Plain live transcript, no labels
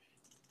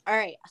All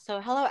right.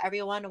 So, hello,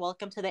 everyone.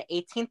 Welcome to the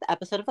 18th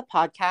episode of the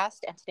podcast.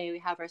 And today we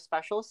have our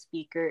special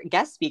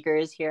guest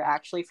speakers here,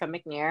 actually from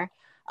McNair,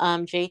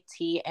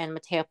 JT and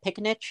Matteo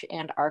Picnic,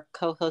 and our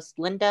co host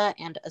Linda,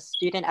 and a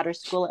student at our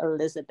school,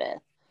 Elizabeth.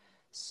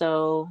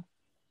 So,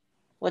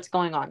 what's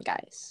going on,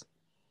 guys?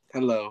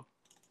 Hello,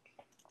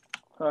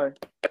 Hi,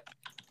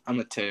 I'm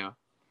Matteo.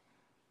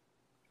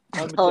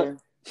 I'm Tell, Matteo.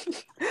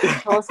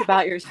 tell us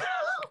about yourself.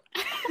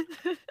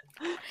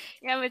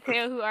 Yeah,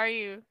 Matteo, who are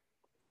you?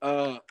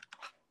 Uh,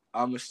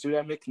 I'm a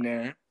student at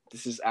McNair.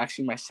 This is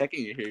actually my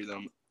second year here.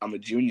 Though I'm a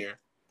junior.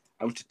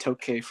 I went to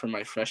Tokyo for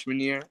my freshman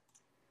year.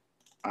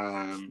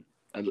 I'm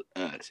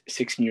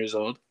 16 years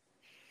old,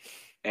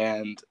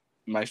 and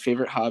my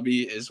favorite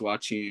hobby is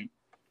watching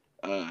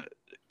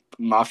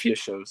mafia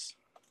shows.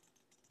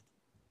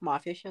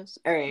 Mafia shows?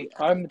 All right.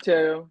 I'm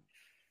Matteo.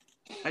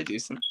 Hi,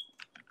 Jason.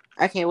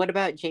 Okay. What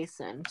about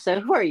Jason? So,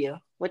 who are you?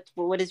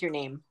 What is your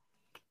name?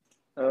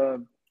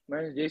 My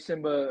name is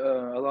Jason, but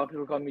a lot of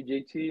people call me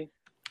JT.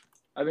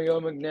 I've been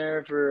going to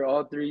McNair for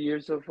all 3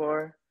 years so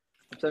far.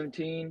 I'm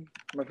 17.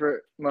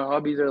 My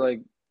hobbies are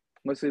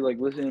mostly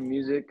listening to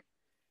music,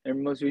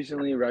 and most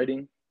recently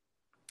writing.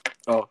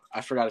 Oh,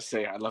 I forgot to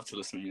say, I love to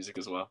listen to music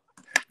as well.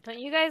 Don't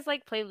you guys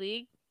play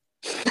League?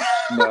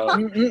 No,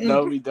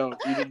 no, we don't.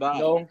 We do not.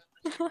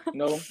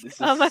 No. This is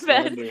Oh, my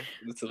bad. slander.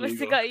 It's Must have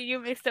illegal. got you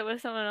mixed up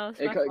with someone else.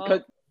 Hey, My cut, fault.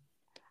 cut.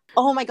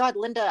 Oh my God,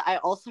 Linda! I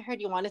also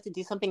heard you wanted to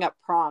do something at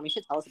prom. You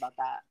should tell us about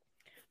that.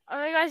 Oh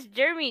my gosh,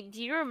 Jeremy,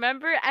 do you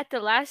remember at the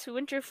last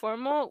winter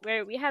formal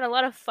where we had a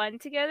lot of fun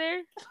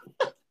together?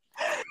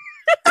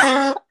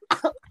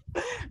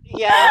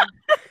 Yeah.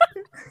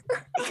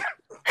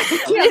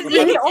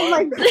 Lizzie, Oh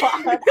my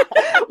God!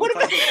 What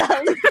about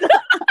that?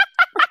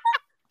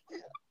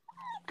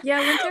 Yeah,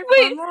 winter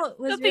Wait, formal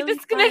was something really fun.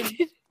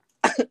 disconnected.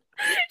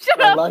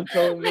 Shut On up. live Let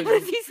television.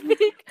 Lizzie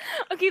speak.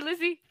 Okay,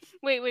 Lizzie.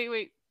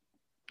 Wait.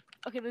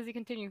 Okay, Lizzie,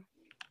 continue.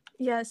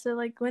 Yeah, so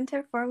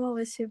winter formal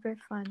was super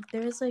fun.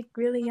 There was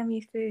really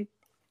yummy food,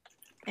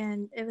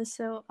 and it was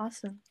so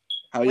awesome.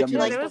 How Would yummy you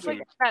Yeah, like was there the was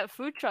food? that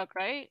food truck,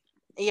 right?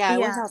 Yeah, it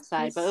was Yeah,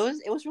 outside, but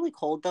it was really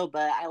cold though.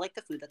 But I like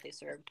the food that they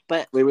served.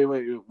 But Wait.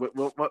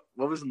 What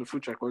was in the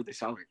food truck? What were they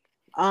selling?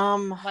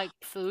 Like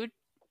food.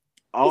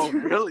 Oh,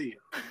 really?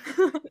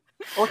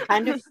 what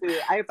kind of food?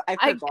 I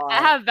I forgot.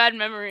 have bad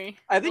memory.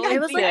 I think The I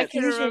It was only thing did. like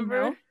can fusion,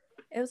 remember. no?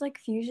 It was like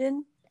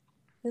fusion.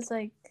 It was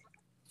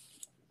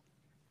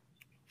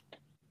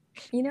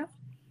you know?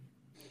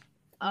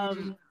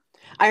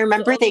 I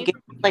remember the they only-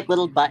 gave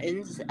little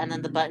buttons, and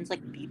then the buttons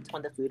beeped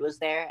when the food was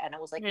there, and it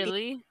was beep.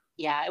 Really?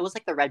 Yeah, it was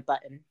the red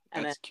button,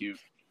 and That's cute.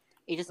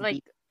 then it just Like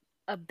beeped.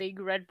 a big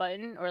red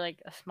button or a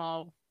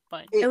small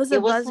button? It was a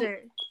wasn't- buzzer.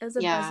 It was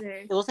a yeah, buzzer.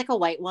 it was a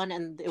white one,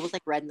 and it was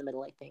red in the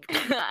middle, I think.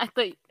 I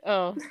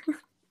thought.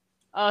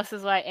 Oh, this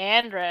is white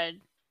and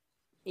red.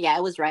 Yeah,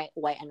 it was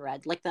white and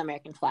red, like the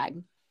American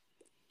flag.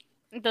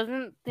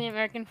 Doesn't the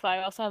American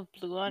flag also have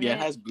blue on Yeah, it? it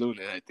has blue in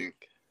it, I think.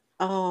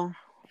 Oh,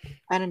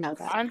 I don't know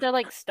that. Aren't there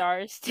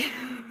stars too?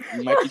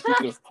 You might be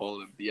thinking of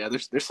Poland. Yeah,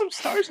 there's some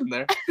stars in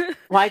there.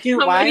 Why How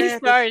are many the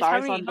stars?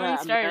 stars How on the many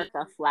stars?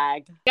 America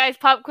flag? Guys,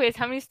 pop quiz.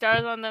 How many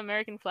stars on the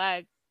American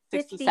flag?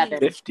 67.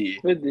 50.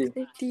 50.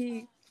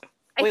 50.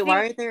 I Wait,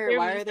 why think are there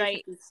right.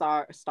 50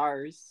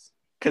 stars?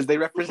 Because they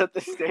represent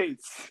the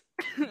states.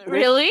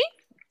 Really?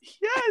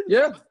 Yes.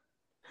 Yeah.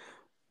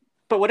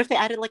 But what if they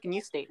added a new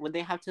state? Would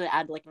they have to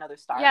add another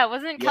star? Yeah,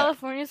 wasn't Yeah.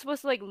 California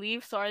supposed to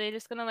leave? So are they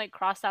just gonna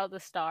cross out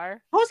the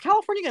star? How is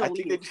California I gonna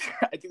think leave?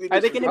 I think they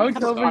Are they just gonna removed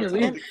become the a stars.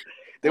 continent?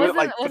 They would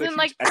put a wasn't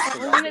huge X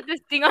around wasn't it. it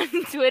this thing on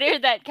Twitter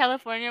that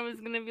California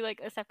was gonna be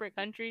a separate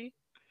country?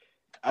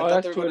 I Oh, thought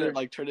that's they were Twitter.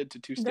 gonna turn it into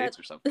two states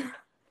or something.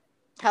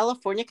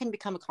 California can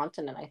become a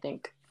continent, I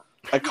think.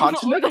 A Oh my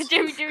continent? god,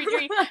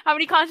 Jeremy. How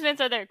many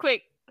continents are there?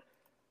 Quick.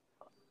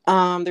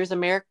 There's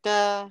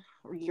America,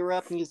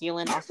 Europe, New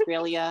Zealand,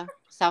 Australia,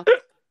 South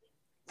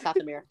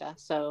America.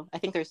 So I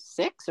think there's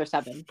 6 or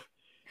 7.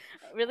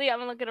 Really? I'm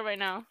gonna look it up right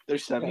now.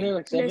 There's Isn't 7. there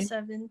There's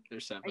 7? 7.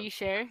 There's Are 7. you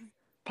sure?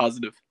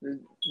 Positive. The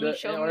you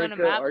show me on a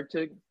Antarctica, map?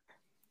 Arctic,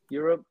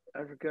 Europe,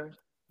 Africa.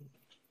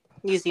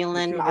 New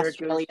Zealand, two Americas.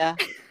 Australia.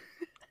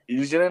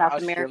 New Zealand, South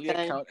Australia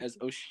America. count as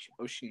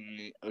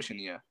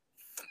Oceania.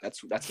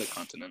 That's a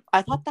continent.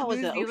 I thought that was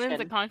New an Zealand's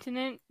ocean. a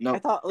continent. No, I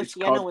thought it's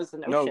Oceania called- was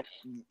an No,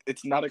 ocean.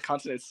 it's not a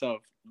continent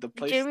itself. The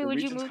Jeremy, would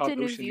you region's move called to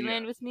New Oceania.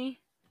 Zealand with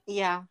me?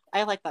 Yeah,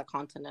 I like that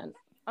continent.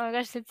 Oh my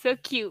gosh, it's so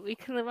cute. We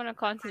can live on a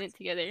continent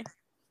together.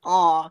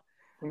 Aw.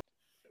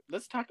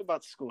 Let's talk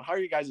about school. How are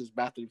you guys'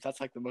 bathrooms? That's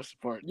the most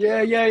important.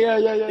 Yeah.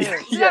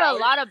 We got a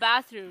lot of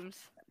bathrooms.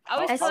 I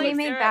always feel like SCMA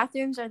they're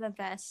bathrooms are the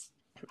best.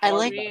 I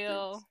like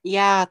real.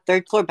 Yeah,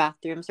 3rd floor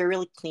bathrooms. They're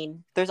really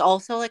clean. There's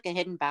also a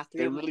hidden bathroom.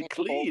 They're really in the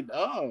whole- clean.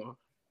 Oh,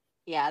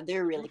 Yeah,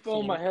 they're really What's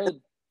going clean. on my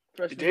head?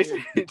 Freshman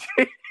Jason, year.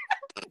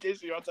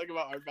 Jason, you want to talk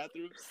about our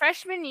bathrooms?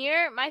 Freshman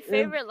year, my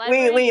favorite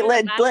library. Wait, was the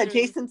let bathroom.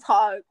 Jason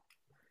talk.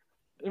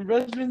 In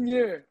freshman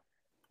year,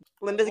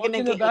 Linda's walk gonna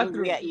in the get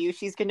angry bathroom. at you.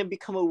 She's gonna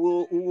become a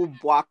woo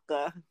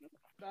bwaka.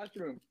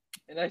 bathroom,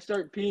 and I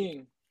start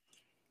peeing,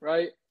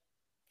 right?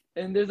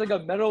 And there's a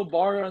metal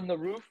bar on the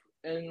roof,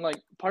 and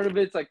like part of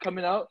it's like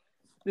coming out.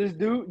 These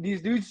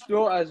dudes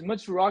throw as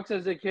much rocks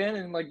as they can,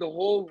 and like the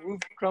whole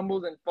roof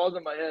crumbles and falls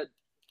on my head.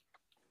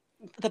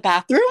 The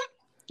bathroom?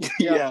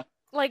 Yeah.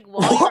 Like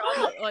while you're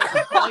on the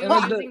while And you're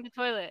like using the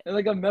toilet. and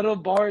like a metal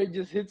bar, it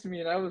just hits me,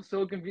 and I was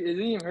so confused. It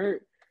didn't even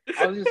hurt.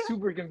 I was just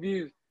super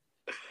confused.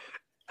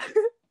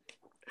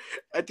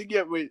 I think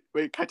yeah. Wait.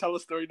 Can I tell a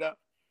story now?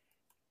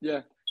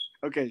 Yeah.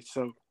 Okay,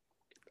 so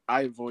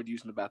I avoid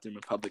using the bathroom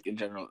in public in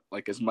general,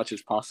 like as much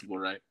as possible,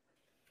 right?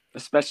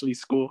 Especially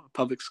school,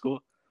 public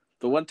school.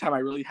 The one time I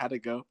really had to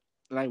go,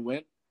 and I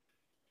went,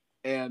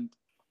 and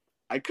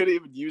I couldn't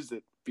even use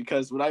it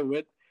because when I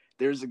went,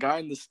 there was a guy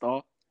in the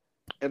stall,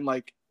 and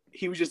like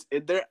he was just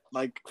in there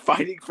like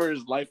fighting for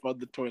his life on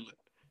the toilet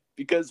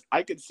because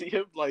I could see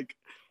him like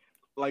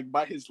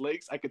by his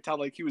legs, I could tell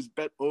like he was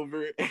bent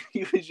over and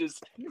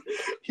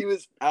he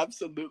was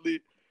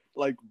absolutely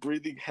like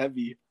breathing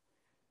heavy.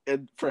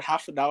 And for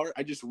half an hour,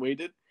 I just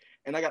waited,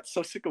 and I got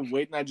so sick of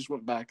waiting, I just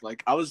went back.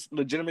 Like I was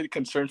legitimately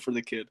concerned for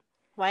the kid.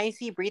 Why is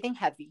he breathing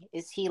heavy?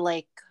 Is he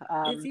like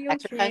Is he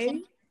exercising?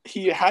 okay?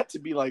 He had to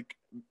be like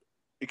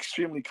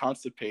extremely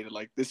constipated.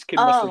 Like this kid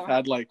must have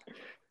had like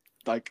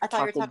I thought you were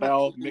Taco talking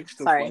Bell about pee. mixed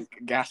Sorry. with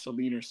like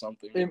gasoline or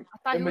something. Hey, I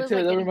thought he was Matteo, like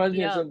that getting reminds me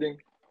beat of up. something.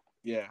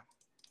 Yeah.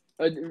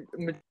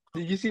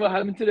 Did you see what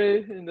happened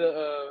today in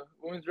the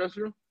women's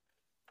restroom?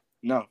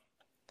 No.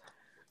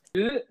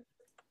 Did it?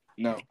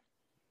 No.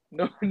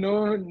 No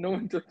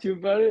one talked to you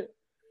about it.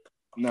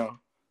 No.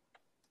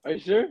 Are you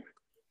sure?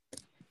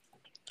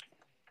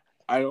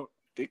 I don't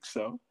think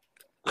so.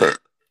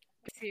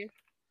 See.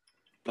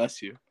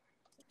 Bless you.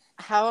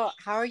 How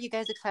are you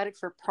guys excited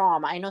for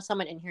prom? I know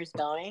someone in here's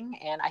going,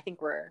 and I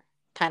think we're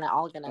kind of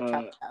all gonna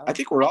try to go. I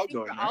think we're all I think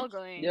going. we're all Right?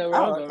 going. Yeah, we're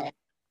Oh, all okay. going.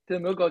 To the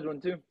milk college one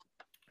too.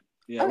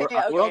 Yeah, Okay,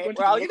 we're all going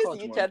to we're all the gonna college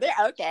see each one. other.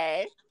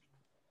 Okay.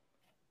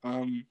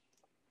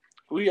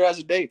 Who here has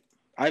a date?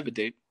 I have a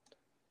date.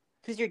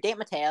 Who's your date,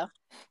 Matteo?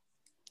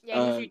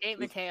 Yeah, who's your date,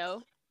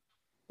 Matteo?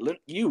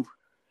 You.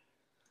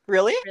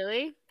 Really?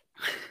 Really?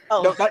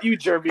 Oh. No, not you,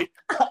 Jeremy.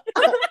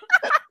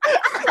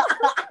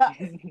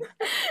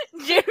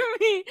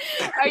 Jeremy,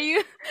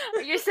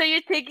 so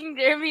you're taking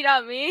Jeremy,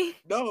 not me?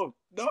 No.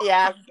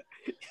 Yeah.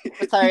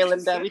 Sorry, You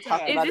Linda. said We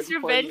talked that. about Is it this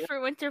before revenge you. for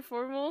winter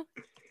formal?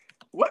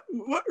 What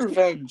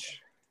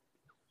revenge?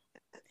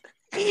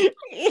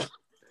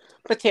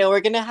 Mateo, we're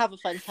gonna have a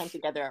fun time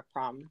together at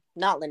prom.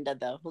 Not Linda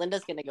though.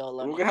 Linda's gonna go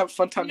alone. We're gonna have a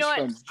fun time You know as what?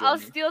 friends, I'll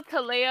Jeremy. steal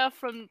Talea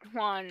from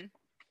Juan.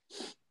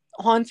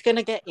 Juan's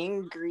gonna get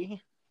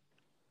angry.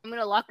 I'm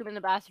gonna lock him in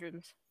the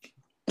bathrooms.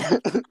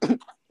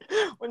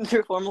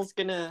 Winter formal's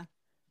gonna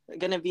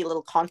be a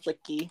little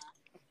conflict-y.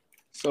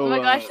 So, Oh my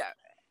gosh.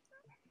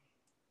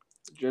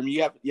 Jeremy,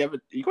 you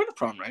going to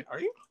prom, right? Are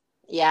you?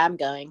 Yeah, I'm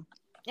going.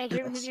 Yeah,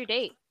 Jeremy, who's your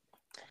date?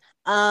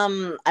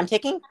 I'm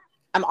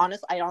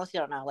honest. I honestly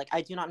don't know. Like,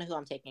 I do not know who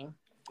I'm taking.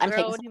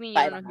 Girl, what do you mean you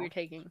don't know who you're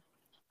taking?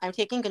 I'm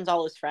taking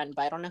Gonzalo's friend,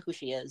 but I don't know who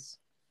she is.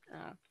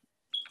 Oh.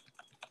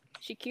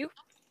 She cute?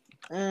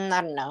 I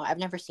don't know. I've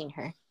never seen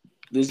her.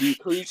 Lizzie,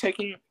 who are you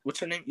taking? What's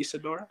her name?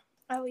 Isadora?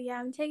 Oh yeah,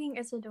 I'm taking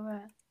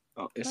Isadora.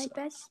 Oh, My Issa.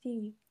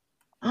 bestie.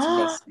 It's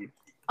bestie.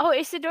 Oh,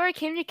 Isadora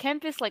came to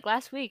campus like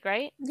last week,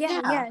 right?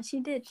 Yeah, she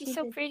did. She's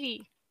so did.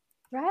 pretty.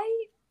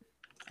 Right?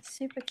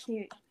 Super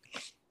cute.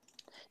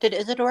 Did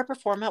Isadora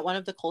perform at one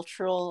of the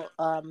cultural,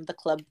 the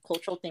club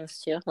cultural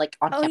things too? Like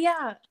on Oh campus?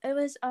 yeah, it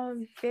was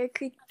Bear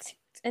Creek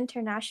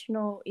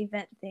international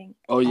event thing.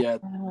 Oh yeah,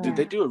 dude,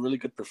 they do a really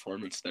good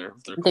performance there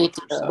with their They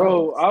culture do. stuff.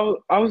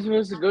 Bro, I was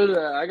supposed to go to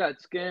that. I got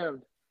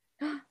scammed.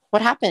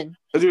 What happened?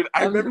 Dude,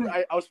 I I'm remember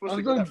so- I was supposed I'm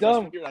to go so that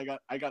dumb. freshman year.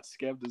 I got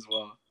scammed as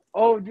well.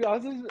 Oh, dude, I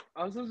was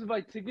supposed to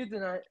buy tickets,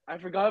 and I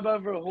forgot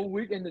about it for a whole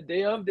week. And the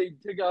day of, they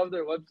took it off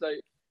their website,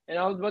 and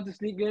I was about to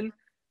sneak in,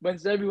 but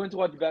instead we went to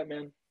watch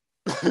Batman.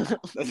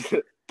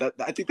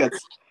 I think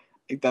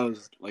that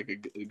was like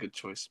a good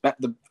choice. Have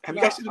you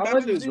guys seen the I Batman?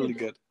 went to It was see really it.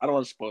 good. I don't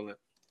want to spoil it.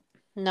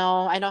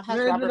 No, I know it has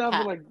Man, it Robert didn't have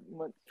Pat. like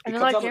much. I It know,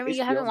 comes like, out on Jeremy,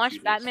 you HBO haven't in watched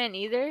theaters. Batman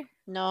either?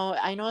 No,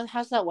 I know it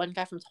has that one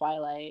guy from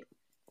Twilight,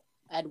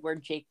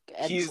 Edward.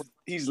 He's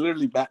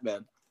literally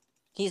Batman.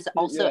 He's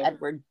also Yeah.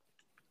 Edward.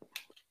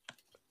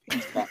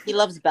 He's Batman. He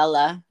loves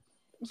Bella.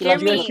 He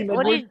loves You guys Jeremy, seen Bella.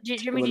 that what book? did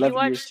From Jeremy? Did 11 you years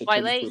watch to turn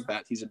into Twilight? a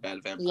bat. He's a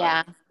bad vampire.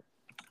 Yeah.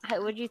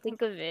 What did you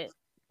think of it?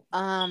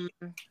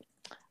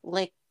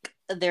 Like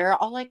they're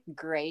all like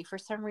gray for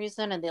some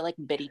reason, and they like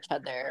bit each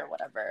other or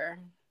whatever.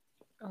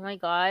 Oh my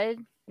god,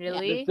 The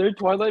really? third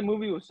Twilight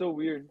movie was so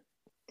weird.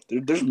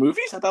 There's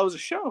movies? I thought it was a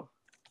show.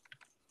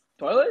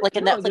 Twilight? Like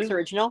a No, Netflix there's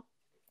original.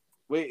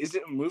 Wait, is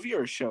it a movie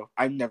or a show?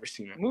 I've never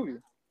seen a it. movie.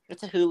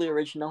 It's a Hulu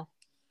original.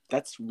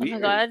 That's Oh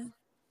weird. my god.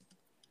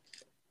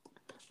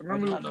 I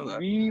remember not know that.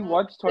 we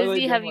watched Twilight.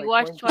 Lizzie, have during, you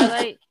like, watched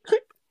quarantine.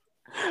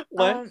 Twilight?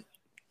 What?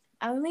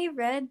 I only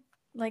read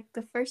like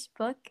the first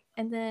book,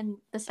 and then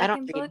the I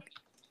don't second think- book.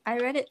 I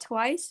read it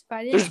twice, but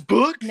I There's didn't.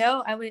 books?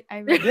 No, I read Yeah,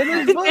 it.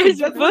 there's twice. books.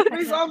 That's what books. it's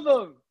based off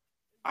of.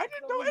 I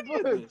didn't know any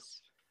of Books.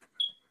 this.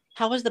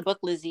 How was the book,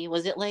 Lizzie?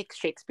 Was it like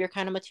Shakespeare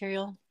kind of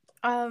material?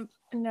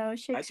 No,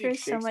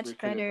 Shakespeare's so much Shakespeare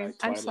could've better.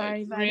 liked I'm Twilight.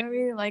 sorry, but I don't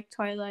really like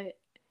Twilight.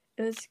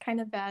 It was kind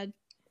of bad.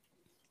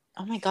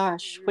 Oh my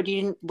gosh, what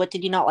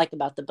did you not like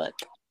about the book?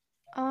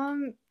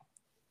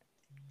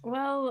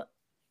 Well,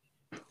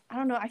 I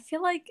don't know. I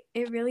feel like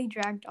it really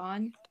dragged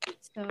on,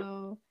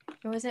 so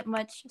there wasn't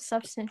much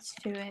substance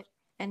to it,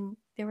 and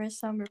there were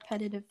some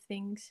repetitive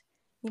things,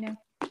 you know.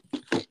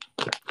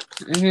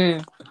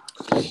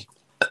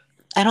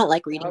 I don't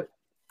like reading.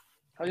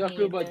 How y'all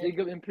feel about Neither.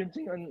 Jacob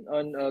imprinting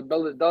on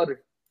Bella's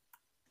daughter?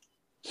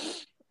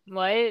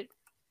 What?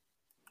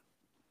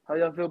 How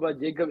y'all feel about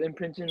Jacob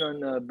imprinting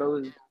on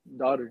Bella's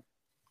daughter?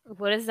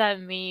 What does that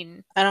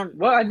mean? I don't.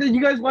 What? I think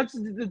you guys watched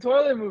the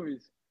Twilight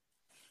movies.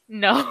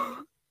 No.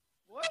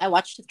 I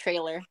watched the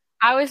trailer.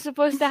 I was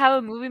supposed to have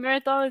a movie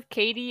marathon with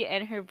Katie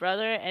and her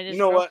brother and his You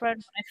know what?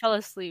 girlfriend. I fell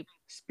asleep.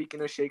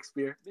 Speaking of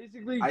Shakespeare,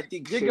 Basically, I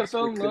think Jacob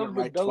fell in Shakespeare love couldn't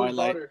with write Bella's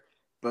Twilight, daughter.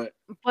 but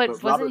But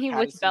wasn't Robert he Pattinson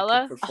with could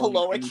Bella? perform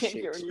Hello, I any can't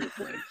hear you. Shakespeare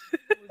play.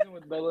 He wasn't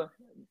with Bella.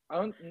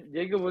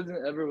 Jacob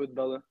wasn't ever with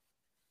Bella.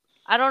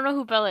 I don't know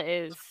who Bella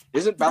is.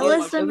 Isn't Bella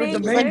Bella's like the It's like main the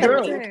She's main like the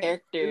girl. main character.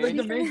 It's character. like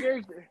the main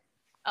character.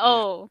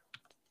 Oh.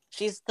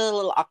 She's the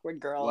little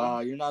awkward girl. Wow,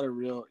 you're not a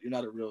real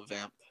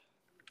vamp.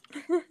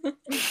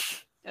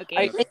 Okay.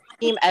 Are you guys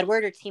Team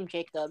Edward or Team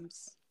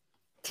Jacobs?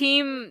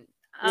 Team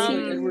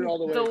Edward all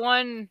the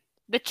way.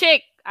 the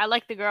chick. I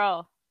like the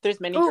girl. There's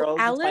many Oh, girls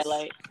Alice? in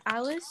Twilight.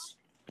 Alice?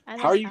 I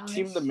How are like you Alice.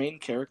 team the main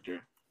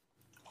character?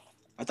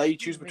 I thought you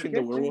choose between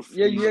the werewolf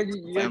Yeah, and you the had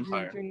to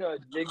vampire. between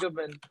Jacob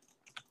and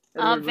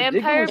Edward. But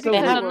Vampire Jacob was Do so they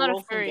because have I'm not a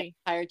werewolf and furry.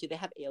 vampire? Do they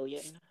have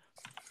alien?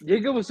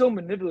 Jacob was so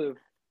manipulative.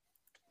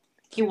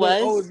 He He's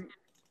was.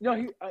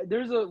 Like, oh,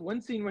 there's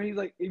one scene where he's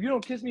like, "If you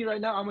don't kiss me right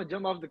now, I'm gonna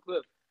jump off the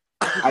cliff."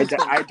 I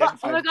identified.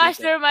 Oh my gosh,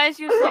 that reminds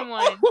me of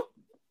someone.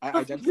 I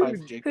identified as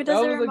Who Jacob.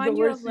 does That it was like the remind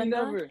you worst of, scene Linda?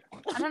 ever.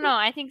 I don't know.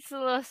 I think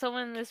it's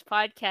someone in this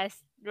podcast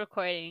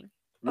recording.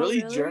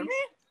 Really, really? Jeremy?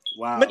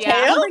 Wow. Mateo?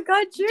 Yeah. Oh my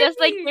god, Jeremy! Just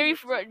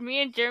like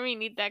me and Jeremy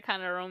need that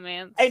kind of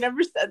romance. I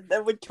never said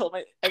that would kill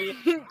my. I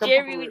mean,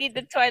 Jeremy, we need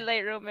the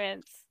Twilight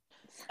romance.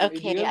 Hey, do you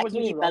okay, guys I watch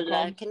can any be Bella.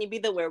 rom-coms? Can you be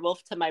the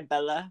werewolf to my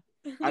Bella?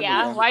 I'm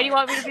Yeah. a Why do you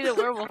vampire. want me to be the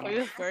werewolf? Are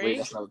you a furry? Wait,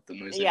 that's not the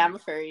noise. Yeah, I'm a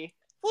furry.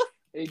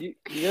 Hey, do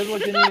you guys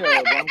watch any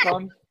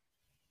rom-coms?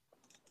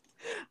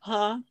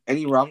 Huh? Any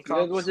Do you guys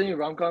rom-coms? watch any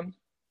rom-coms?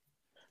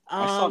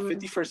 I saw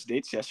 50 First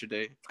Dates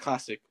yesterday.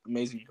 Classic,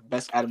 amazing,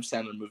 best Adam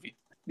Sandler movie.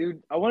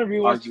 Dude, I want to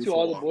rewatch Argue To for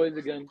All the long. Boys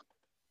again.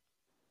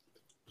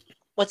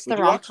 What's the Would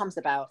you watch? rom-coms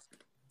about?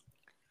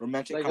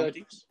 Romantic Like,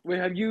 comedies. Wait,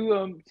 have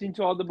you seen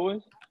To All the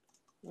Boys?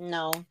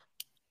 No.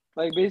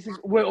 Like, basically,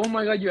 wait, oh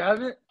my god, you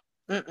haven't?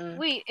 Mm-mm.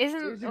 Wait,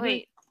 Basically-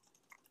 wait.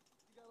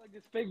 She got like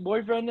this fake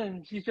boyfriend,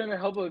 and she's trying to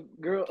help a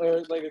girl,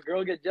 or like a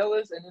girl get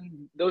jealous, and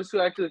then those two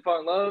actually fall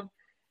in love,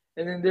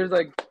 and then there's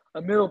like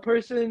a middle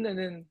person, and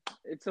then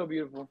it's so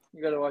beautiful.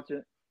 You gotta watch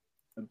it.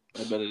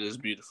 I bet it is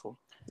beautiful.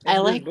 I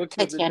And there's like books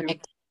with it, too.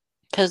 Titanic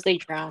because they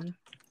drown.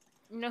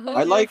 You know who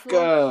I like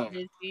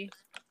Disney?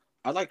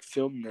 I like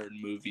film nerd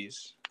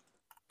movies.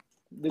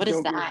 The What is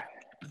Joker. that?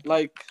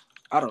 Like,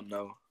 I don't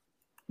know.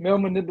 Male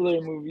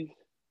manipulator movies.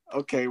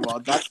 Okay, well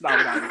that's not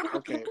what I.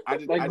 Okay, I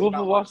did. Like I did Wolf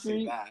not of want Wall to say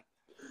Street? that.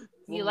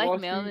 You Wolf of like Wall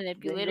male Street,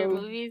 manipulator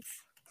Django. movies?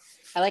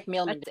 I like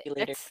male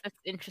manipulator. That's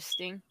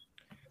interesting.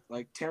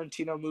 Like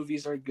Tarantino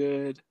movies are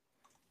good.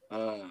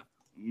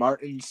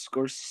 Martin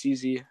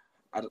Scorsese.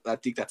 I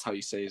think that's how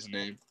you say his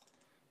name.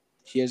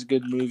 He has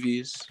good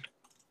movies.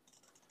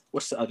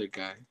 What's the other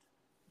guy?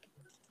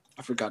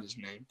 I forgot his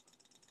name.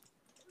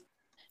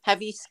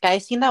 Have you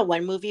guys seen that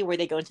one movie where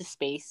they go into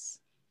space?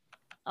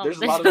 There's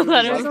a lot of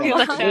movies like movies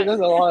that. like There's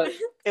a lot.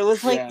 It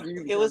was like Yeah.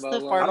 it was the I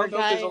farmer don't know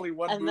if guy, there's only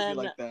one and movie then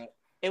like that.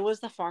 it was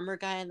the farmer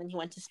guy, and then he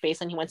went to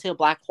space, and he went to a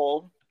black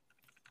hole,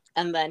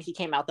 and then he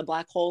came out the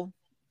black hole,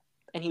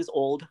 and he was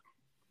old.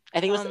 I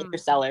think it was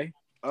Interstellar.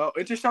 Oh,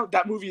 Interstellar!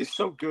 That movie is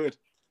so good.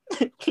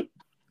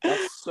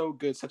 That's so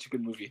good. Such a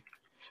good movie,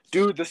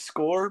 dude. The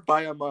score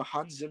by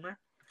Hans Zimmer.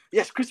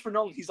 Yes, Christopher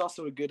Nolan. He's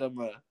also a good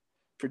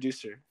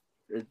producer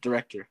or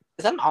director.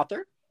 Is that an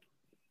author?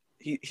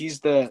 He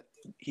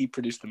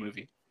produced the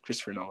movie.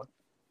 Christopher Nolan.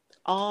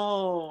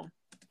 Oh,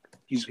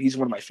 He's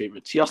one of my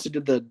favorites. He also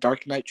did the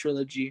Dark Knight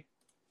trilogy.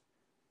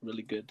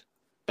 Really good.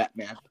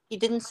 Batman. he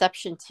did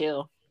Inception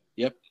too.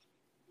 Yep.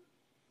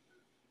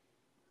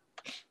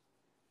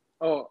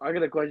 Oh, I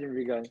got a question for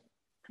you guys.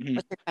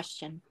 What's your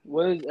question?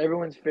 What is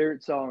everyone's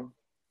favorite song?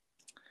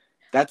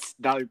 That's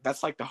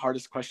like the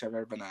hardest question I've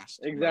ever been asked.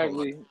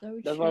 Exactly. So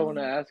That's why I want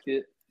to true. ask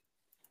it.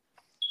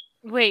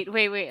 Wait.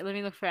 Let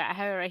me look for it. I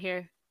have it right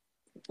here.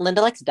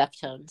 Linda likes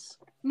Deftones.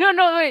 No,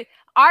 wait.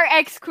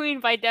 RX Queen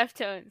by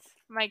Deftones.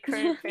 My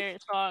current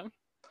favorite song.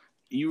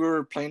 You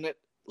were playing it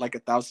like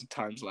 1,000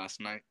 times last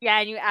night. Yeah,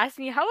 and you asked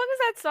me, how long is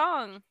that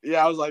song?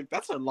 Yeah, I was like,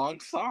 that's a long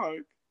song.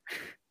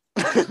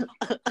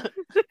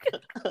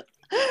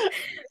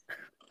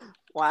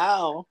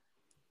 Wow.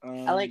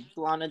 I like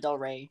Um, Lana Del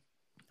Rey.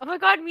 Oh my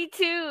god, me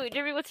too.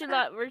 Jeremy, what's your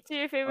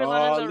favorite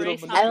Lana Del Rey Little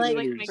song? I like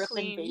Manipulators. my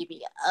Brooklyn queen.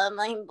 Baby. Oh,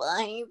 my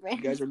boyfriend.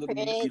 You guys are little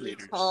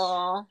manipulators.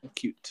 Oh.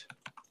 Cute.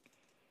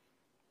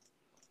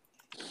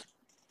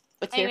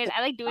 What's your Anyways,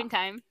 I like Doing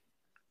Time.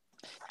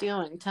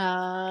 doing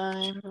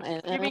time?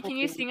 Jeremy, can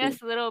you sing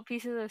us little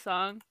pieces of the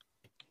song?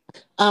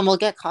 We'll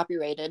get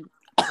copyrighted.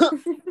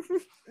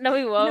 No,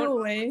 we won't. No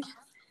way.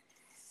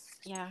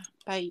 Yeah,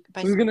 by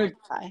Who's gonna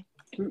Spotify.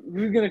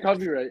 Who's gonna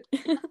copyright?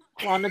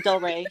 Lana Del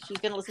Rey. She's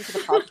gonna listen to the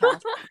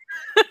podcast.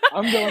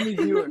 I'm the only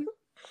viewer.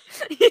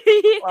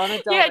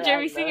 Lana Del Yeah, Rey,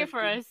 Jeremy, I sing know. it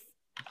for us.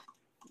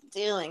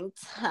 Doing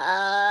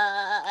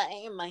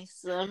time, my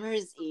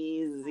summer's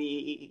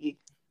easy.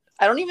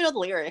 I don't even know the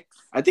lyrics.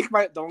 I think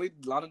the only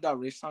Lana Del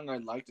Rey song I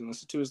liked and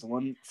listened to is the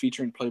one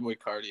featuring Playboy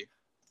Cardi.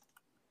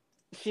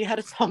 She had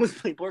a song with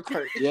Playboy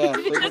Cardi. Yeah,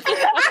 Playboy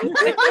Cardi.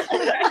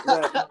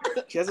 Yeah.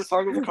 She has a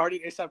song with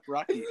Cardi and ASAP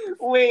Rocky.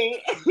 Wait.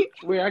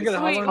 Wait, I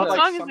gotta Wait, hop what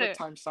on song that. is it?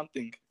 Summertime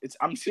something.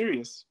 I'm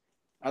serious.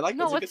 I like it.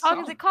 No, It's a what good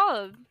song is it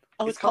called?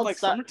 Oh, It's it's called, called like,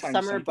 Summertime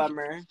Summer something.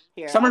 Bummer.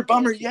 Here, Summer I'll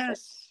Bummer, give it to you.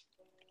 yes.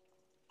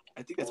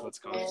 I think that's what it's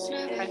called.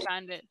 I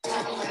found it.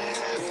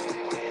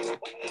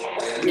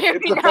 The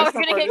Jeremy, now best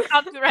we're gonna part get is-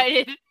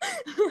 copyrighted.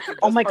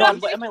 Oh my part god,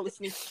 is- what am I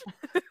listening to?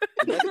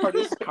 The best part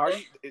is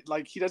Cardi,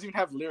 he doesn't even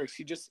have lyrics.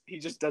 He just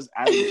does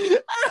ad-libs.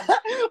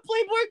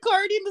 Playboy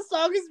Cardi and the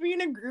song is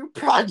being a group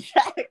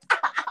project.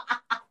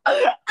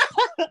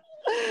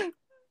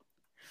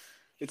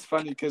 It's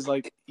funny because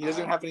he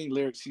doesn't have any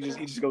lyrics. He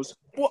just goes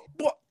what,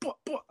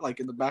 like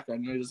in the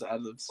background. And he does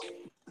ad-libs.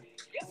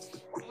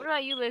 What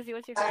about you, Lizzie?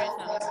 What's your favorite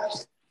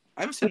song?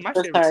 I haven't said my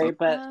So favorite sorry, song.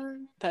 but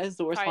that is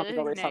the worst Sorry, Lana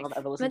Del Rey Lizzie's song I've next.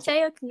 ever listened to.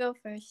 Matteo can go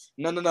first.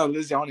 No,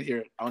 Lizzie, I want to hear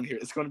it.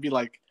 It's gonna be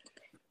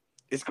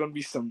it's gonna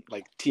be some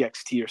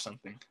TXT or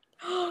something.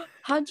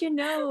 How'd you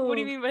know? What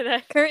do you mean by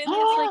that? Currently,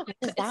 What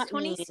does it's that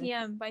 20 mean?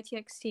 cm by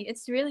TXT.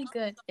 It's really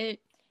good. It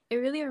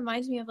really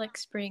reminds me of like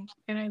spring,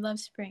 and I love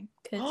spring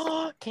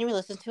because Can we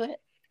listen to it?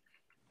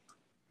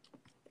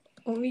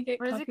 when we get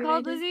What is it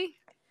called, copyrighted- Lizzie?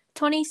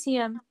 20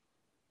 cm.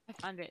 I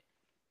found it.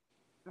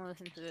 I'm gonna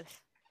listen to this.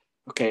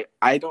 Okay,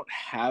 I don't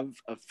have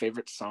a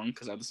favorite song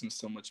because I listen to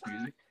so much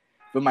music,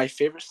 but my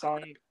favorite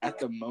song at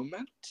the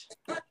moment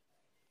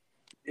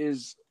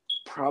is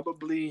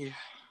probably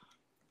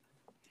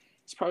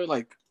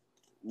like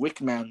Wick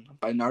Man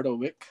by Nardo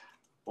Wick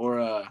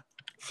or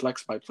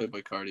Flex by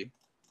Playboy Cardi.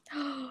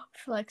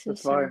 Flex That's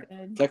is so fire.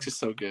 good. Flex is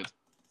so good.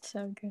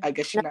 So good. I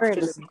guess you're Never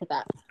listened to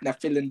that.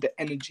 not feeling the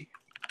energy.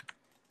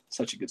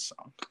 Such a good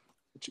song.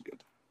 Such a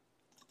good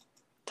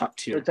top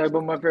Should I tier. talk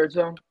about my favorite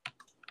song?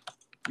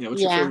 Yeah,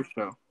 what's your Yeah. favorite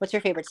show? What's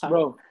your favorite song?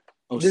 Bro,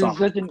 Oh, this song. is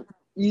such an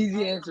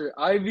easy answer.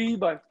 Ivy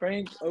by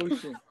Frank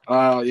Ocean.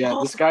 Yeah,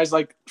 this guy's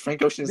like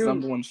Frank Ocean's Dude.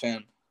 #1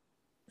 fan.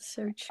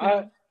 So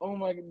true. Oh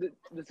my god,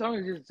 the song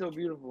is just so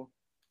beautiful.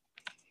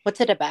 What's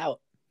it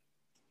about?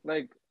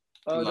 Like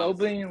the Love.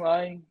 opening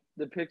line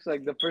depicts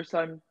like the first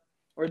time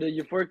or the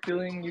euphoric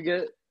feeling you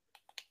get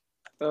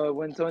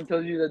when someone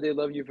tells you that they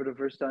love you for the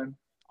first time,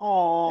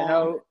 Oh. and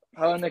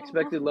how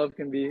unexpected love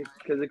can be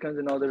because it comes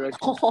in all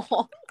directions.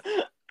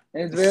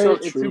 And It's so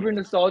it's true. super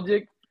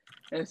nostalgic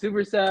and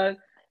super sad.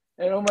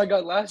 And oh my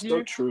god, last So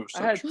year true.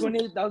 So I had true.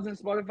 28,000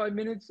 Spotify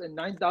minutes, and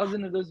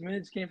 9,000 of those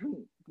minutes came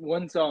from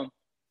one song.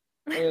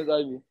 And it was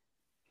Ivy.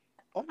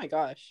 Oh my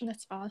gosh.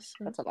 That's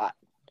awesome. That's a lot.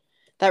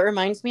 That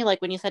reminds me,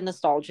 like when you said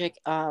nostalgic,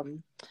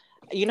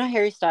 you know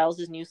Harry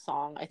Styles' new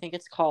song? I think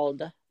it's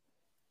called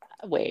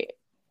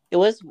it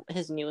was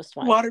his newest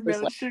one. It was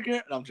Watermelon like,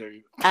 sugar. No, I'm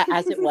joking.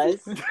 As It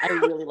Was. I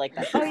really like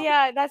that Oh song.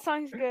 yeah, that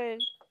song's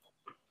good.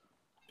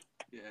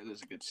 Yeah, it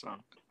is a good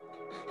song.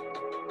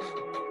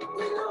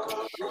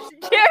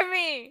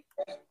 Jeremy,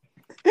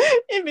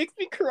 It makes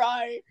me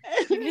cry.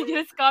 you're gonna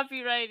get us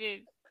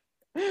copyrighted.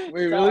 Wait,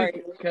 really?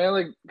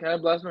 Sorry. Can I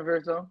blast my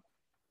favorite song?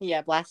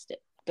 Yeah, blast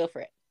it. Go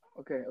for it.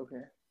 Okay.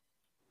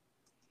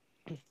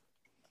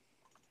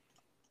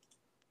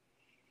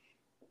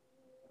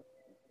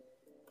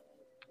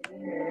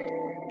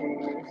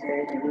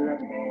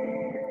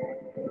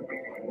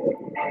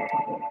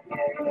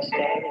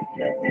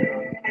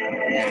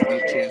 Yeah, no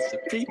chance to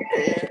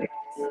prepare.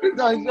 This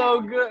song's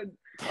so good.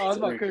 Oh, It's I'm a about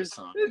very good curse.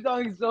 song. This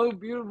song is so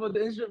beautiful.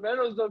 The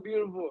instrumental is so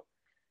beautiful,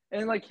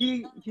 and like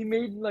he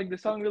made like the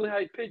song really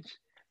high pitched,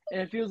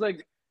 and it feels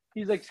like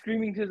he's like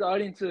screaming to his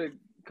audience to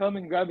come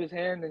and grab his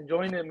hand and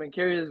join him and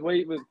carry his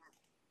weight with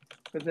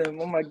him.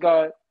 Oh my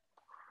god.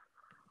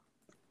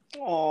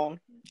 Oh.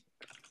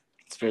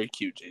 It's very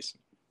cute, Jason.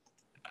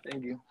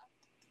 Thank you.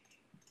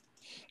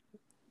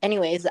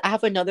 Anyways, I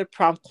have another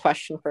prompt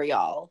question for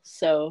y'all.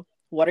 So,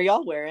 what are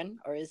y'all wearing,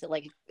 or is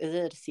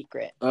it a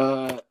secret?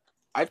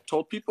 I've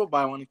told people, but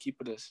I want to keep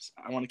it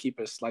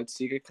a slight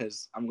secret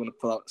because I'm gonna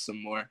pull out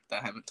some more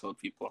that I haven't told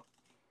people.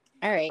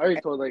 All right. I already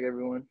told like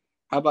everyone.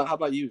 How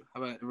about you?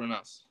 How about everyone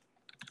else?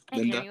 Hey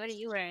Linda? Jeremy, what are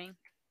you wearing?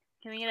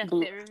 Can we get a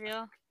Blue. fit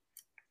reveal?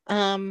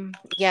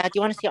 Yeah. Do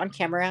you want to see it on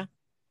camera?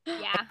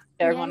 Yeah. Show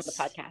everyone on the Yes.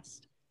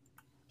 podcast.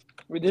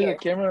 We did Here. a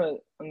camera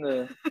on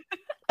the.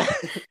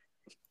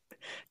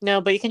 No,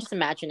 but you can just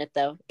imagine it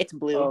though. It's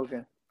blue. Oh,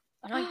 okay.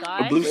 Oh my A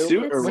gosh. blue Wait,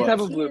 suit or what what? type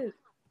of blue?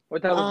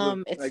 What type of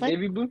blue? It's Like like-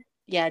 navy blue?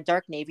 Yeah,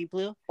 dark navy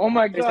blue. Oh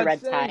my There's a god,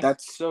 red same. tie.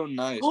 That's so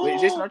nice. Wait,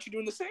 Jason, aren't you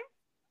doing the same?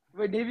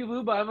 Wait, navy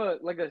blue, but I have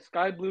a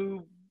sky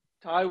blue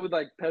tie with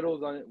like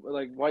petals on it, with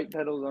like white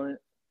petals on it.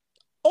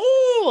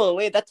 Oh,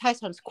 wait, that tie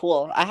sounds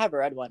cool. I have a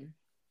red one.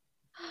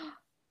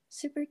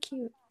 Super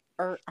cute.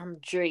 or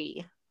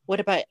Dre. What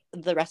about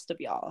the rest of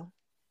y'all?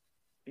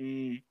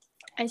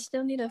 I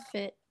still need a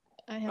fit.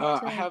 I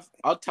have to.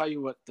 I'll tell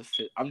you what the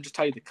fit. I'm just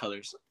tell you the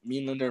colors. Me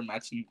and Linda are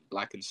matching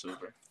black and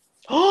silver.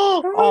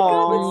 Oh my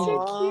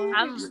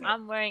God, that's so cute.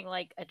 I'm wearing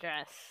like a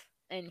dress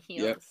and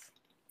heels. Yep.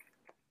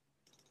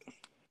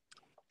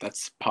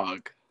 That's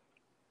Pog.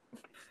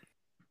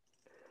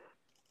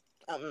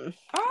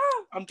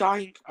 I'm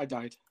dying. I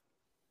died.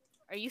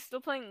 Are you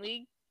still playing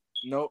League?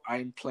 No,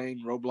 I'm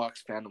playing Roblox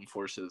Phantom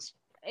Forces.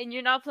 And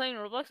you're not playing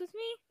Roblox with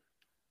me?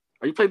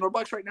 Are you playing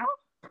Roblox right now?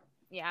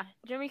 Yeah.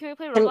 Jeremy, can we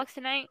play Roblox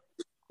tonight?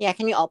 Yeah,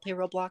 can we all play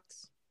Roblox?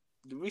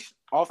 We should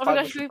all Oh five my of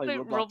gosh, us should we play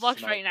Roblox Roblox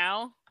tonight. right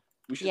now?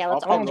 We should Yeah, all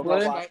let's play all Roblox play.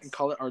 tonight and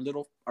call it our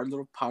little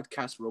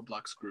podcast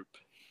Roblox group.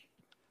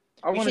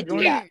 I We want to should do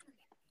join. that.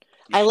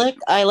 We should.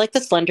 I like the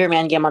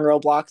Slenderman game on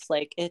Roblox.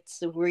 Like,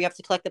 it's where you have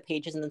to collect the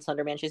pages and then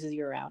Slenderman chases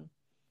you around.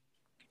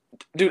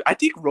 Dude, I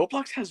think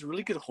Roblox has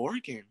really good horror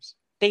games.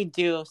 They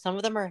do. Some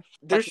of them are.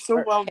 They're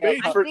so well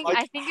made. I For think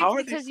like, it's how are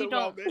they because so you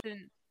well don't made?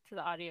 listen to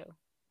the audio.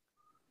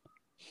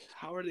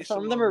 How are they so Some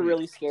of well them are made?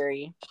 really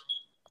scary.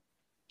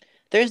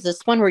 There's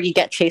this one where you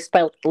get chased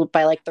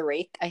by like the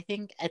rake. I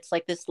think it's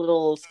like this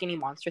little skinny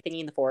monster thingy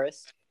in the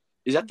forest.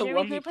 Is that the Jeremy,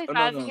 one can we play no,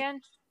 Five no.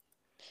 again?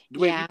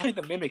 Wait, Yeah. we played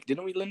the Mimic,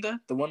 didn't we, Linda?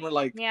 The one where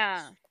like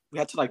Yeah. we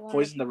had to like What?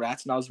 poison the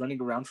rats, and I was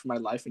running around for my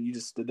life, and you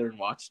just stood there and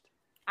watched.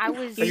 I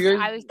was Have you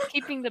guys- I was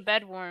keeping the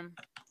bed warm.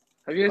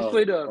 Have you guys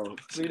played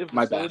Fleet of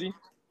my bad. Facility?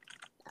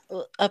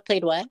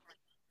 Played what?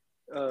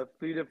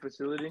 Fleet of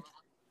Facility.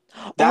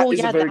 That Oh is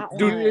yeah, a very that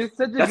Dude, one. it's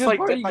such a That's good like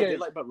party Dead by game.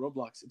 Daylight but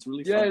Roblox. It's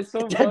really Yeah, fun. it's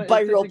so Dead fun.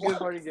 by It's such a Roblox. good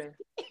party game.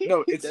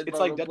 No, it's Dead it's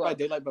by like Dead by Roblox.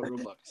 Daylight but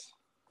Roblox.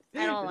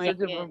 I don't It's like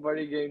such a it. fun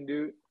party game,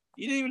 dude.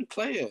 You didn't even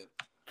play it.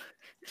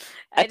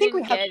 I think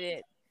we didn't have- get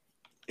it.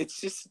 It's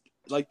just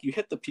like you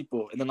hit the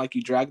people and then like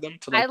you drag them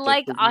to I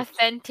like. like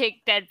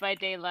authentic Dead by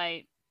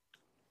Daylight.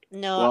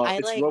 No, Well, I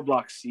it's like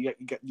Roblox. You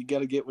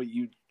gotta get what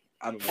you.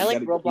 I don't know. I like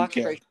you gotta get what Roblox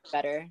you can. version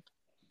better.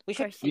 We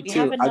should. Me We too.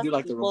 have I enough do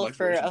like the people Roblox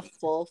for version. a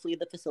full Flee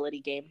the Facility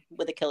game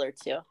with a killer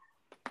too.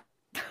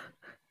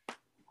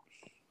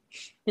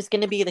 Who's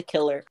gonna be the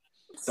killer?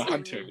 The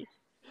hunter.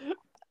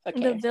 Okay,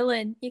 The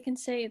villain. You can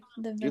say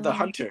the villain. You're the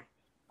hunter.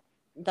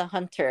 the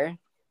hunter.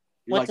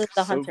 You're What like does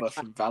the hunter Sova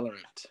from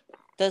Valorant.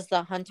 Does the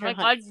Oh hunter my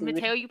hunt god, food?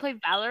 Matteo, you play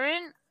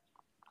Valorant?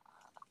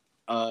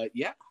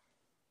 Yeah.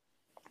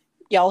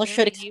 Y'all Jeremy, should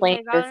do you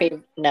explain play your Valorant?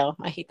 favorite. No,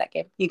 I hate that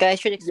game. You guys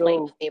should explain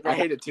Yo, your favorite. I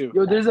hate it too.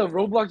 Yo, there's a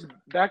Roblox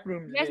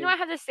Backrooms You guys game. know I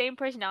have the same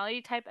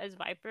personality type as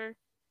Viper?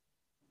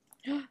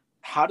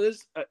 How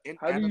does an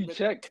How do you inanimate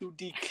check?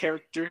 2D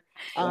character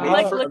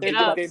like, made for look a it video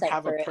up. game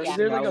have a Is Is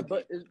there like a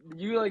personality?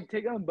 you like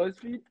take on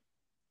BuzzFeed?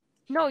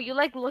 No, you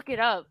like look it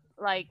up.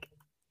 Like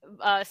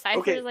Cypher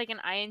Okay. is like an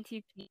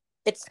INTP.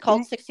 It's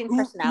called Who- 16 who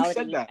personality.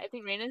 said that? I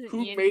think Raina's an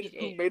Who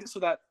ENTJ. made it so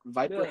that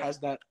Viper Yeah. has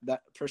that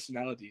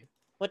personality?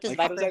 What does Like,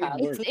 how does Viper that have?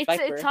 even work? Who's It's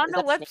Viper? on Is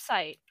the that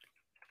Snake?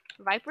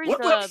 website. Viper's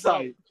What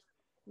website?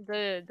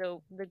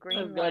 the That's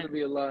green gotta one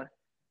be a lie.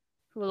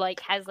 who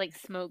like has like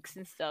smokes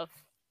and stuff.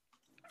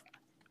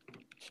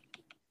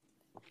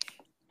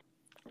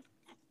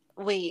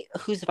 Wait,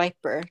 who's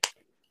Viper?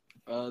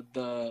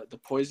 The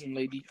poison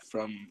lady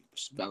from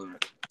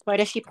Valorant. Why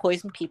does she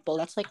poison people?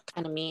 That's like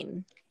kind of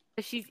mean.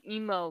 But she's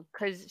emo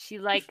because she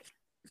like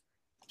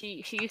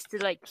she used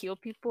to like kill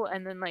people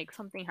and then like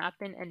something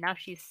happened and now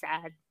she's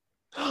sad.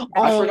 Oh,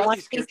 forgot why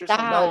these is characters from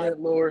that? Valorant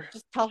lore.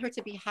 Just tell her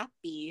to be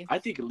happy. I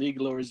think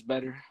League lore is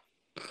better.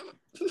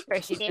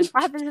 Or she did.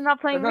 What happens to not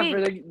playing That's not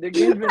fair. League? The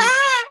game's been out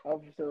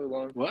for so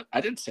long. What?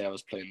 I didn't say I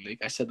was playing League.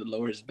 I said the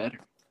lower is better.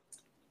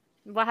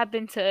 What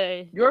happened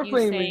to You're you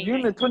playing saying League. You're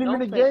in a don't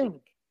 20-minute play game.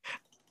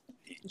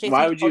 JC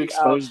Why just would you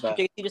called expose out.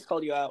 that? JC just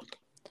called you out.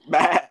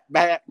 Bah,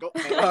 bah, go,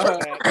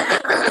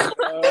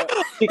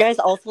 You guys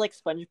also like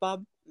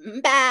SpongeBob?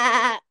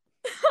 Bah!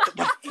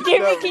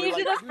 Jeremy, can you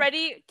do the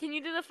Freddy? Can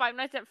you do the Five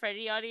Nights at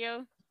Freddy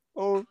audio?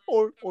 Or.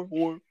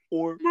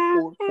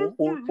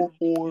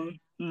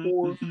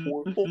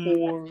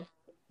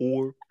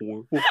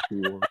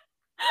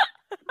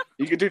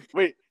 You could do.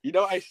 Wait, you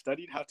know I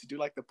studied how to do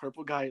like the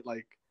purple guy,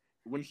 like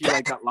when he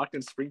like got locked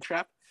in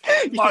Springtrap.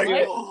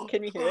 Michael,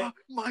 Can we hear it?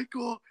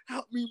 Michael,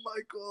 help me,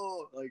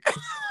 Michael! Like.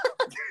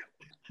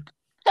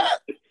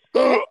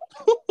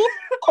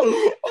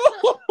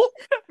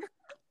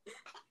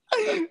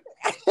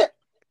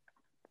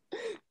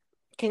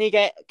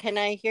 Can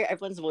I hear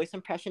everyone's voice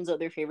impressions of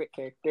their favorite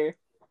character?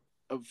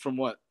 From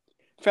what?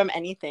 From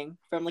anything.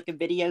 From like a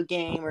video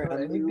game or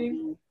a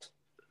Anything?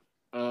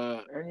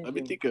 movie. Let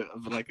me think of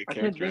like a I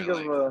can't character.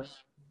 think of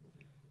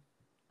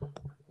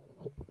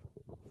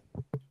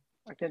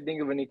I can't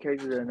think of any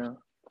characters right now.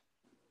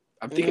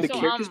 I'm thinking of So,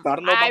 characters, but I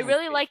don't know. I about my really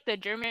favorite. like the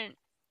German.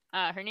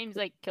 Her name's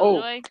like Oh.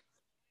 Killjoy.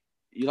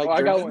 You like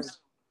I got Germans? one.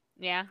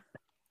 Yeah.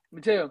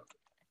 Mateo,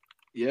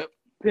 Yep.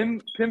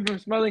 Pim from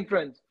Smiling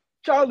Friends.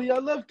 Charlie, I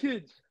love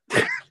kids.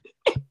 I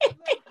love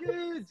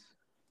kids.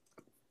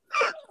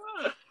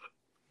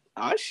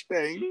 I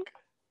stink.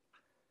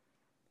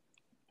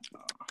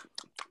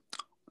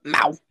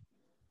 Mow.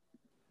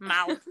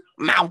 Mouth.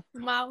 Mow.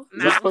 Wow.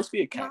 Is that supposed to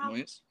be a cat Wow.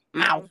 noise?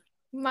 Mao.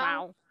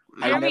 Mao.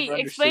 I Jeremy, never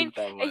understood what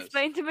that was.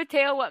 explain to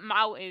Matteo what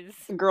Mao is.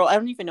 Girl, I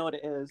don't even know what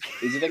it is.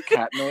 Is it a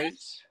cat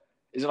noise?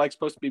 Is it like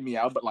supposed to be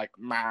meow, but like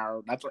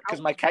meow? That's what,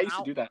 because my cat used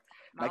to do that.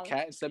 My Mao.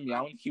 cat, instead of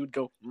meowing, he would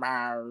go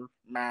meow,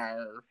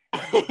 meow.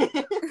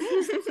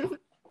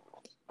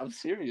 I'm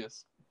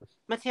serious.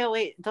 Mateo,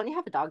 wait, don't you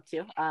have a dog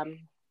too?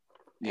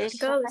 Yes.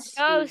 Ghost.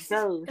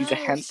 He's a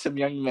handsome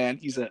young man.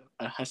 He's a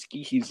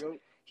husky. He's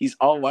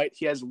all white.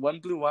 He has one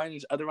blue eye and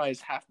his other eye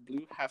is half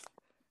blue, half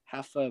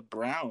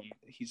brown.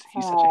 He's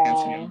such a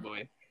handsome young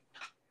boy.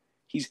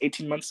 He's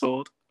 18 months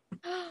old.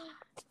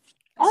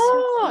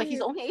 Oh,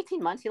 he's only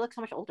 18 months. He looks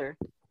so much older.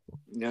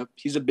 Yep,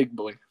 he's a big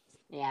boy.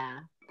 Yeah,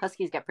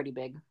 huskies get pretty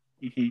big.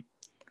 Mm-hmm.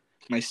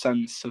 My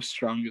son is so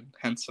strong and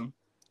handsome.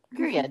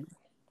 Period.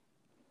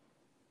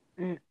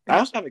 I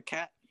also have a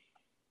cat.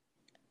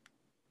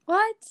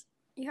 What?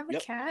 You have a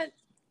Yep. cat?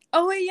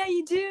 Oh wait, yeah,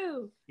 you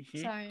do.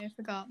 Mhm. Sorry, I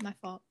forgot. My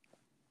fault.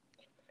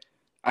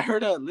 I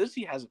heard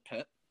Lizzie has a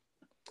pet.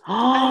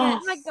 Oh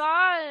Oh my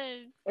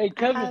god. Hey,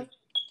 Kevin. I have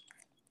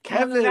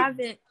Kevin. a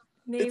rabbit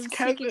named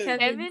Sticky Kevin.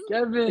 Kevin.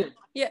 Kevin.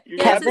 Yeah, Your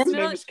yeah, cat's his name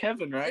middle, is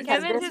Kevin, right?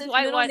 Kevin. Kevin's his his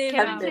middle white name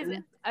Kevin's Kevin.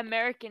 his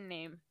American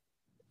name.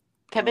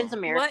 Kevin's Oh.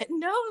 American. What?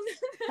 No.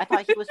 I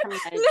thought he was from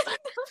United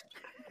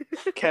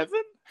States.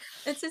 Kevin?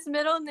 It's his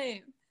middle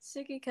name.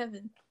 Sticky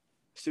Kevin.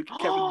 Suki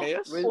Kevin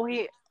Mayas? Wait.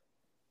 Wait.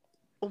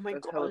 Oh my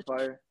That's hella god.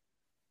 fire.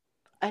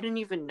 I didn't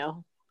even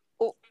know.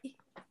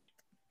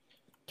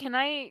 Can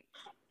I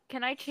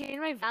change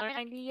my Valorant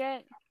ID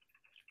yet?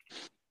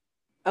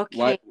 Okay.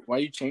 Why are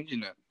you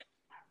changing it?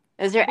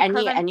 Is there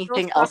Because I'm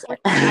anything still else? stuck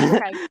with the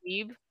hashtag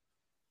Weeb.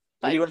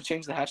 What do you want to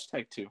change the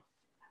hashtag to?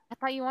 I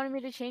thought you wanted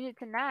me to change it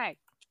to Knack.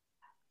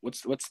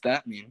 What's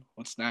that mean?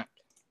 What's that?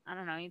 I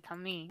don't know. You tell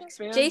me.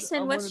 Fans,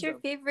 Jason, I'm what's one your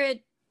of them.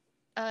 favorite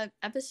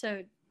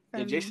episode?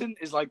 Yeah, Jason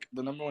is like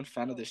the #1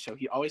 fan of this show.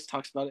 He always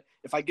talks about it.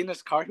 If I get in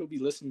his car, he'll be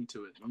listening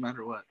to it no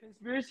matter what.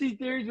 Conspiracy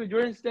theories with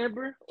Jordan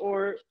Stamper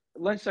or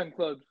Lunchtime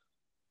Club?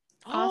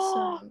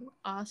 Awesome.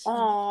 Awesome.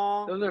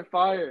 Aww. Those are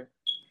fire.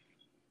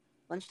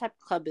 Lunchtime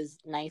Club is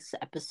nice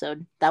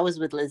episode. That was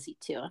with Lizzie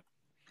too.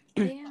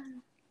 Yeah.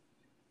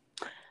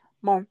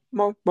 Why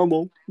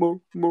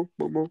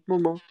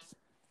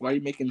are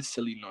you making a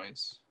silly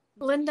noise?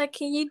 Linda,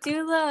 can you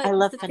do I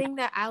love the Fanta- thing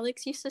that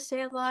Alex used to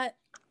say a lot?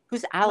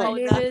 Who's My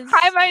Alex? name is-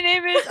 Hi, my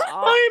name is.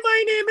 Hi,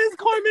 my name is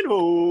Carmen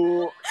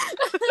Ho.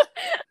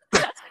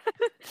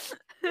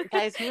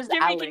 Guys, who's Jimmy,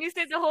 Alex? can you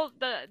say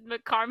the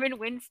Carmen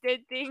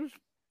Winstead thing?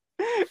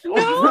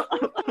 No.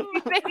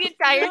 You say the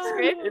entire No.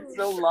 script. It's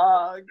so long.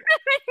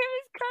 My name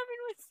is Carmen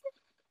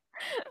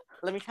Winstead.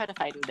 Let me try to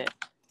find it.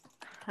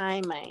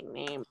 Hi, my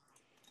name.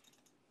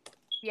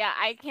 Yeah,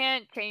 I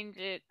can't change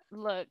it.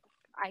 Look,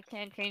 I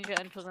can't change it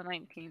until the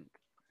 19th.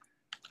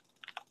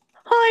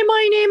 Hi,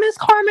 my name is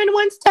Carmen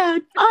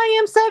Winstead. I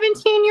am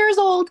 17 years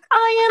old.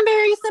 I am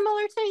very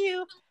similar to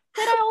you.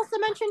 Did I also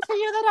mention to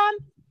you that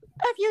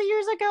a few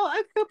years ago,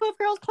 a group of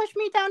girls pushed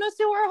me down a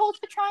sewer hole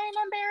to try and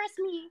embarrass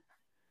me?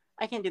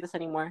 I can't do this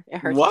anymore. It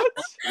hurts. What?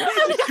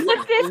 What is this?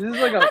 What's this? Is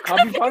this like a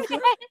copy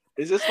pasta?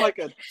 Is this like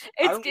a?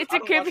 It's a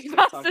creepy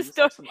pasta creepypasta Is this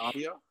story. like some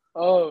audio?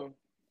 Oh,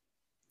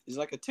 Is it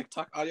like a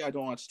TikTok audio? I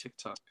don't watch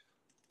TikTok.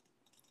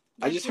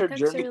 Yeah, I just heard TikToks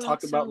Jeremy are,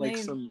 talk so about like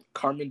lame. some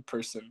Carmen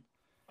person.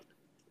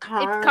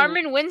 It's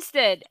Carmen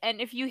Winstead, and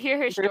if you hear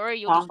her There's story, a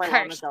you'll song be by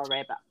Lana cursed. Del Rey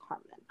about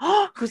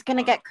Carmen. Who's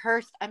gonna get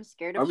cursed? I'm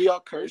scared of. Are we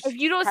all cursed? If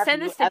you don't Have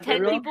send you this to ever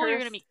 10 been people, you're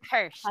gonna be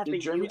cursed. Have Did you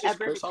Jeremy just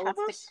ever curse all of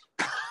been us?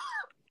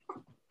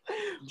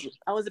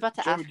 I was about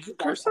to Jeremy, ask did you you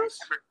curse guys. us?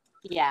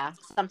 Yeah,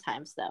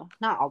 sometimes though,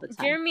 not all the time.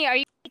 Jeremy, are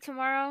you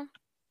tomorrow?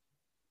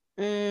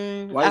 Why I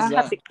is don't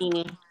have that?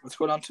 bikini. What's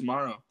going on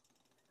tomorrow?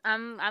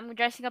 I'm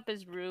dressing up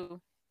as Rue.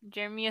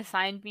 Jeremy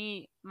assigned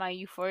me my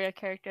Euphoria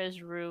character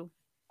as Rue.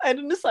 I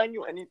didn't assign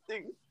you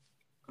anything.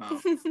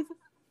 Oh.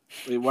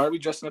 Wait, why are we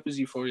dressing up as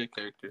Euphoria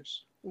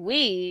characters?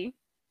 We?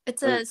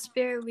 It's a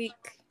spirit week.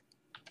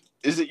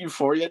 Is it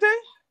Euphoria Day?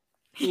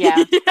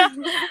 Yeah.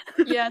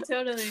 Yeah,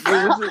 totally. wait,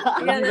 what's your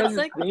Yeah, that's guys'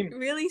 like theme?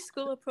 really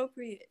school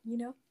appropriate, you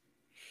know?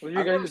 What's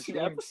I've your never guys' seen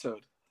the theme?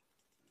 episode.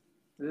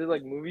 Is it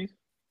like movies?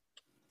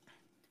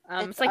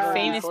 It's like It's,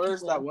 famous Euphoria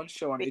is people. that one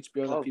show on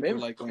HBO that Oh, people are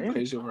famous, like going famous.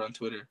 crazy over on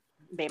Twitter.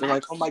 Baymax. They're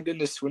like, oh my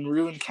goodness, when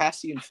Rue and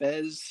Cassie and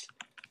Fez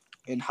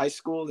in high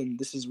school and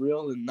this is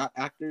real and not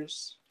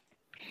actors.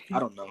 I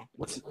don't know.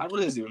 What is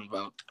it even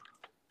about?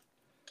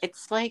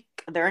 It's like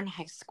they're in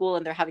high school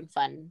and they're having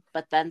fun,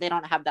 but then they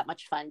don't have that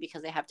much fun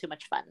because they have too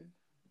much fun.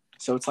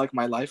 So it's like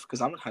my life because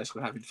I'm in high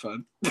school having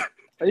fun. I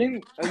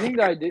think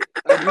the idea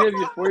of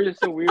Euphoria is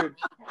so weird.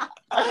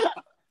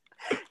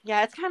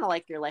 Yeah, it's kind of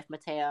like your life,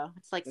 Matteo.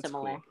 It's like That's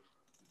similar. cool.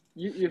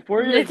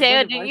 Euphoria. is a Mateo,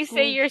 bunch of didn't high you school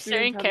say you're a certain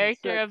students having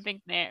character of sex.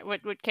 McNair?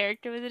 What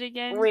character was it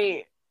again?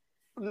 Wait,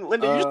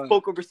 Linda, you just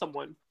spoke over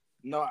someone.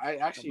 No, I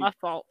actually My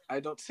fault.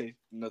 I don't say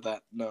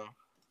that. No.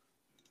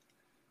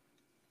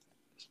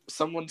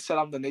 Someone said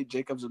I'm the Nate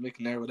Jacobs of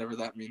McNair, whatever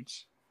that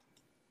means.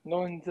 No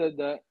one said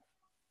that.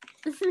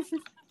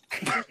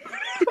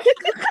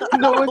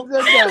 No one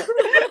said that.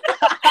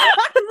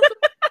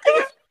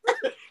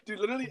 Dude,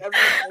 literally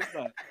everyone says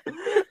that.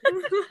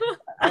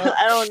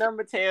 I don't know,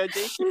 Matteo.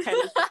 JT kind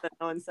of said that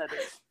no one said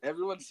it.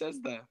 Everyone says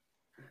that.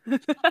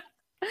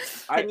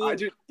 Can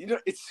you- Dude,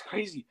 it's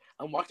crazy.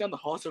 I'm walking down the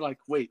halls. They're like,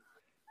 wait,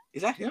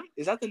 is that him?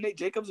 Is that the Nate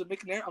Jacobs of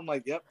McNair? I'm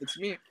like, yep, it's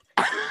me.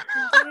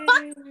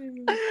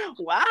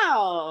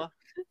 Wow.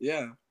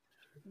 Yeah.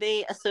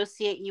 They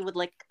associate you with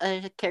like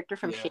a character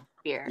from Yeah.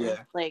 Shakespeare. Yeah.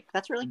 Like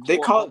that's really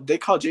cool. They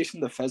call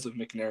Jason the Fez of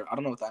McNair. I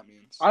don't know what that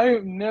means.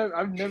 I've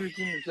never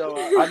seen the show.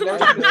 I've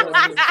never seen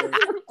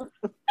the show.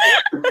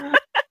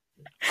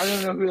 I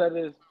don't know who that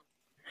is.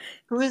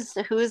 Who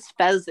is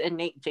Fez and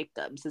Nate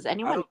Jacobs? Does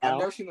anyone know? I've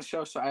never seen the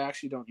show, so I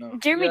actually don't know.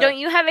 Jeremy, Yeah. don't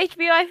you have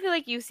HBO? I feel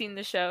like you've seen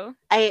the show.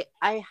 I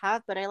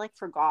have, but I like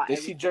forgot. They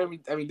see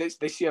Jeremy. I mean, they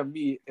see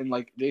me and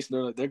like Jason.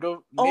 They're like, there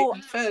go Oh. Nate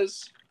and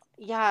Fez.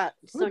 Yeah,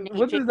 so What- Nate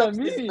what does that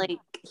Jacobs is mean? like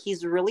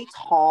he's really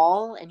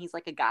tall and he's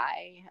like a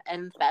guy,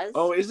 and Fez.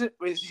 Oh, is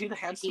he the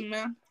handsome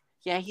man?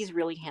 Yeah, he's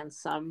really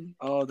handsome.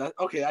 Oh, that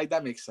okay.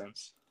 That makes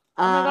sense.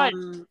 Oh my God.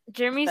 Um,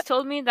 Jeremy's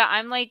told me that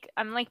I'm like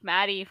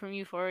Maddie from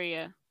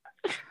Euphoria.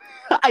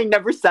 I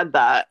never said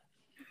that.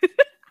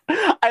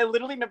 I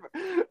literally never.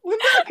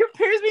 Linda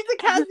compares me to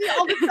Cassie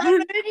all the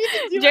time. And I need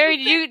to do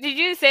Jeremy, anything. did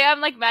you say I'm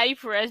like Maddie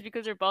Perez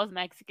because we're both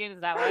Mexican?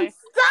 Is that why?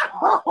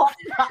 Stop!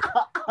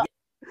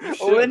 You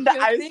should. Linda,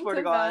 Yo, I think swear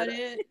to about God.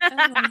 it. Oh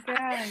my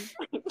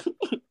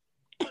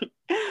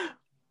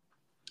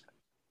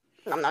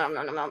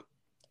god. Nom.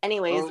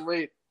 Anyways, Oh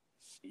wait,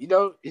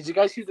 did you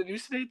guys hear the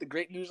news today? The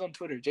great news on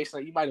Twitter.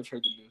 Jason, you might have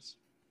heard the news.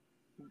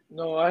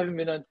 No, I haven't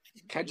been on.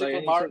 Kendrick Like,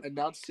 any Lamar sort-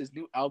 announced his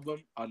new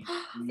album on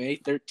May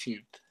 13th.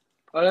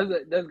 Oh,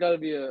 that's got to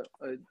be a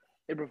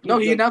April Fool's No,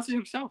 he joke. announced it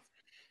himself.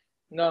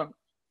 No,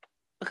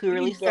 who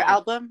released their Yeah.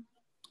 album?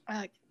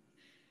 What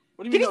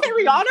do Did you mean, say no?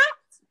 Rihanna?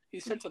 He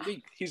sent a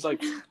link. He's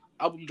like,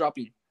 album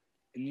dropping.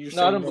 And you're no, I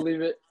saying don't no.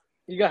 believe it.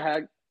 You got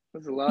hacked.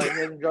 That's a lie. He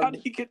hasn't How dropped did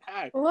it. he get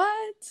hacked?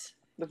 What?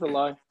 That's a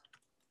lie.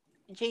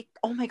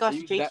 Oh my gosh, Are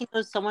you JT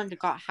knows someone who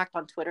got hacked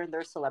on Twitter and they're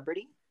a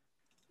celebrity.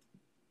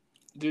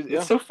 Dude, Yeah.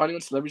 it's so funny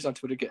when celebrities on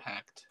Twitter get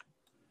hacked.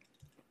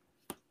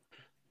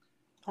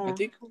 Oh, I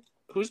think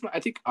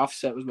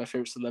Offset was my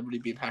favorite celebrity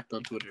being hacked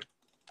on Twitter.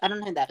 I don't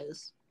know who that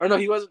is. Or no,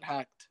 he wasn't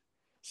hacked.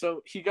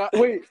 So he got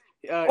Wait,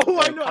 I know, I think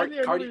I know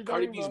what Cardi you're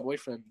talking B's about.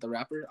 boyfriend, the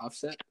rapper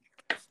Offset.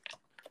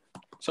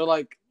 So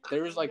like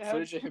there was like Yeah.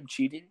 footage of him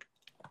cheating.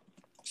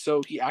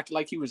 So he acted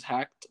like he was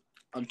hacked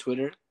on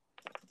Twitter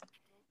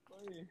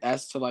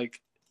as to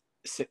like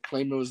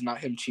claim it was not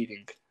him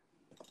cheating.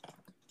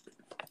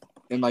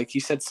 And like he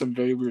said some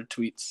very weird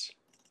tweets.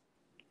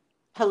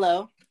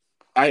 Hello.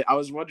 I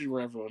was wondering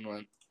where everyone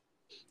went.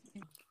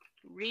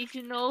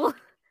 Regional.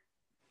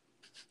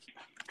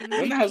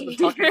 Linda has been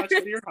talking about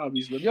some of your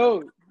hobbies, Linda.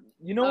 yo,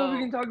 you know what we Oh.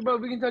 can talk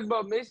about? We can talk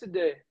about Mesa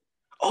Day.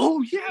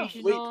 Oh yeah. Wait,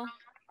 Regional.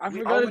 I We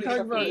forgot to already talk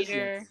talked about this it.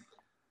 Hater. yet.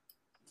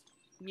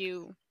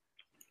 You.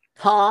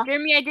 Huh?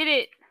 Jeremy, I did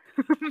it.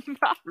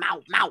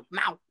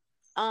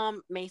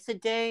 Mow. Mesa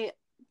Day.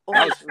 Oh,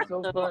 That was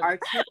so so fun. our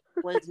team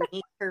was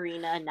me,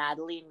 Karina, and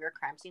Natalie, and we were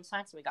crime scene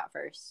science, and we got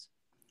first.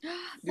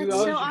 Dude, That's I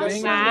was so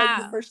banging awesome. on Wow.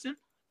 the person?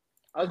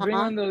 I was bringing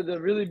on the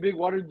really big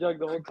water jug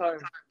the whole time.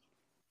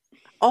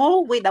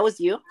 Oh wait, that was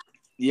you.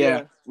 Yeah,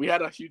 Yeah. we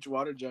had a huge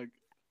water jug.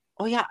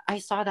 Oh yeah, I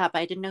saw that, but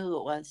I didn't know who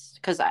it was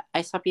because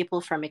I saw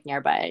people from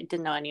McNair, but I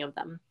didn't know any of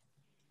them.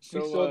 We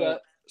saw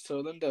that. So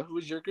Linda, who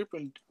was your group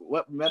and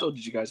what medal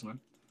did you guys win?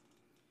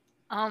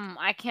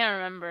 I can't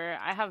remember.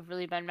 I have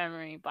really bad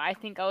memory, but I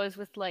think I was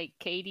with like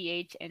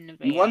KDH and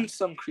Nevaeh. You won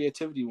some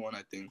creativity one,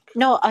 I think.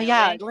 No,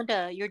 yeah, Really?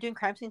 Linda, you're doing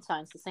crime scene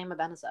science, the same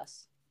event as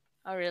us.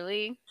 Oh,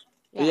 really?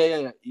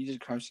 Yeah. You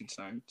did crime scene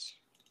science.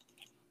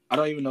 I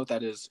don't even know what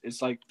that is.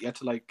 It's like you have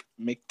to like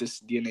make this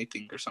DNA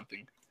thing or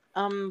something.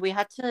 We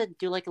had to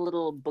do like a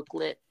little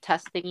booklet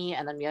test thingy,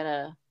 and then we had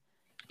to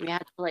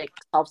like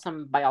solve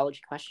some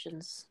biology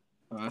questions.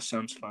 Oh, that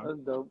sounds fun. That's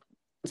dope.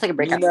 It's like a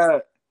Me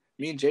breakout.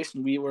 and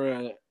Jason, we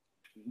were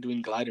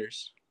doing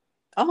gliders.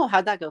 Oh,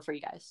 how'd that go for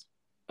you guys?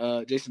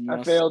 Jason, you I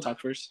want to failed. talk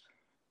first?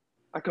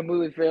 I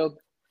completely failed.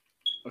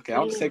 Okay, I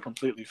would say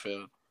completely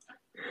failed.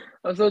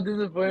 I'm so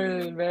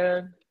disappointed,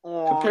 man.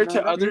 Oh, Compared no, to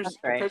that's others,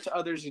 right.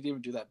 you didn't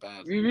even do that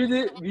bad. We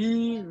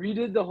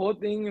redid the whole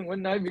thing in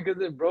one night because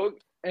it broke,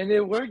 and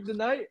it worked the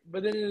night,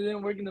 but then it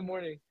didn't work in the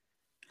morning.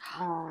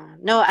 Oh,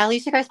 no, at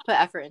least you guys put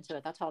effort into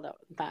it. That's all that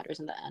matters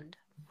in the end.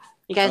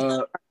 You guys did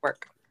hard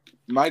work.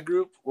 My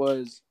group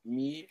was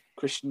me,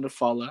 Christian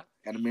Nafala,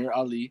 and Amir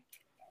Ali,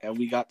 and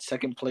we got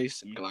second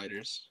place in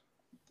gliders.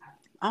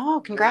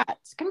 Oh,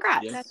 congrats.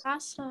 Yes. That's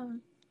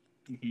awesome.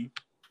 hmm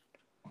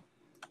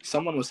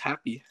Someone was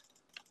happy,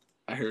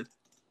 I heard.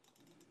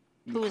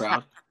 In the Who was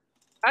crowd.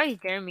 Probably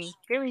Jeremy.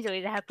 Jeremy's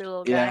always a happy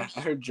little guy. Yeah,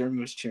 I heard Jeremy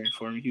was cheering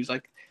for me. He was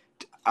like,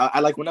 I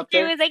like went up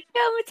there. Jeremy was like, "Go,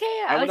 Matteo."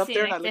 I I went was up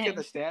there and I sitting look next in to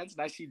the him. stands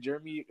and I see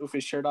Jeremy with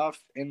his shirt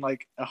off and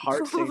like a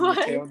heart saying What?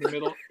 Matteo in the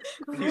middle.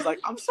 And he's like,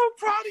 I'm so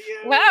proud of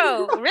you.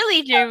 Wow,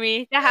 really,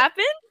 Jeremy? That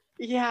happened?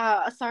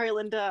 Yeah, sorry,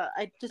 Linda.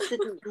 I just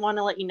didn't want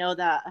to let you know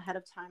that ahead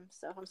of time,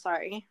 so I'm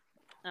sorry.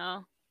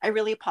 No. I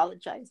really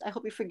apologize. I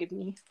hope you forgive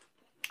me.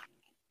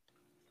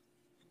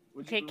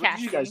 What Okay, did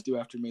you guys Cassie. do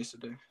after Mesa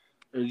Day?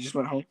 Or you just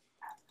went home?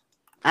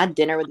 I had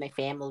dinner with my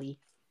family.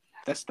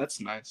 That's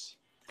nice.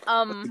 That's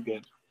Um,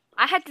 good.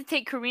 I had to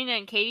take Karina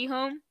and Katie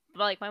home,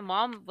 but like my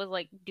mom was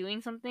like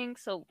doing something,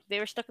 so they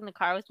were stuck in the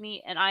car with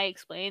me, and I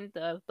explained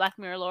the Black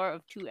Mirror lore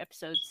of 2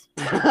 episodes.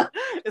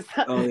 Is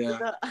that, Oh, is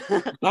yeah.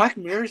 that- Black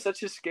Mirror is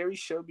such a scary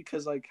show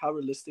because like how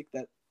realistic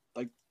that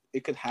like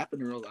it could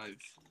happen in real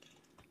life.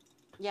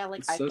 yeah, like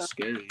It's so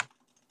scary.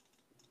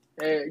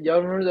 Hey,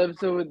 y'all remember the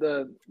episode with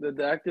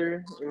the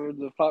actor or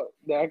the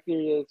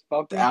actor that's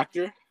Falcon? The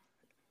actor?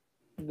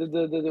 What's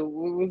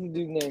the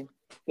dude's name?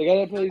 The guy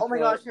that plays Oh my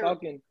gosh, who?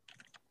 Falcon.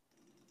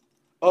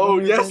 Oh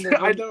When they were yes, playing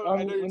the I vid- know.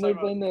 I know you're when they talking were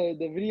about. playing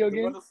the video The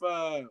game. one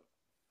of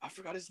I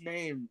forgot his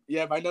name.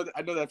 Yeah, but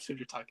I know the episode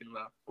you're talking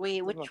about.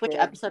 Wait, Oh my which God.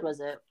 episode was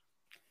it?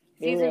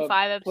 They Season were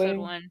 5, episode playing-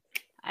 1.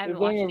 I They're haven't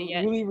watched playing it a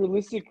yet. really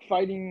realistic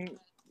fighting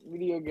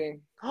video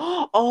game.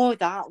 Oh,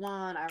 that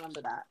one. I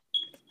remember that.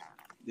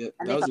 Yeah,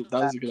 And that they was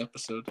thought a good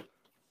episode.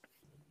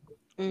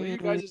 What are you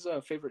Mm,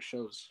 guys' favorite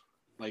shows?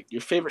 Like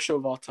your favorite show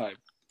of all time?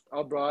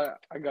 Oh, bro,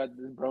 I got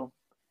this, bro.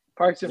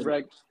 Parks and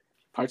Rec.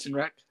 Parks and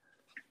Rec.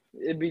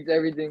 It beats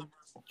everything.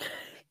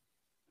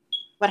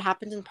 what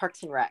happens in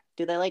Parks and Rec?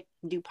 Do they like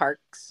do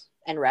parks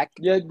and rec?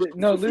 Yeah,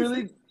 no,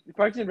 literally,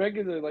 Parks and Rec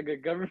is like a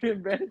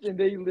government branch, and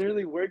they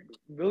literally work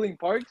building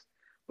parks,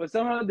 but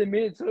somehow they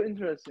made it so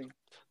interesting.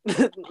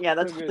 Yeah,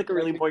 that's So good. like a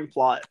really Like, boring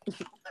plot.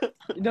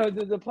 You know,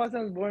 the plot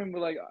sounds boring,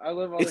 but like I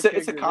love all It's the a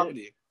characters.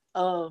 comedy.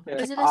 Oh, Yeah.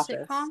 it's Is it a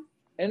Office. sitcom?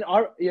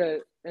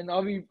 And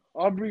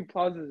Aubrey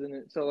Plaza's in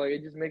it, so like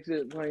it just makes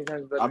it 20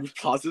 times better.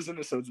 Plaza's in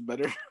it, so it's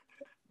better.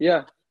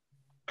 Yeah,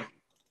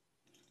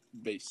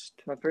 Based.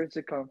 my favorite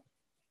sitcom.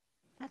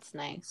 That's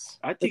nice.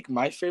 I think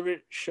my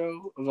favorite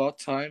show of all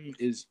time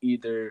is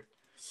either,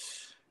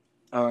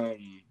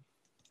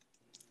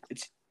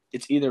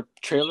 it's either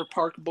Trailer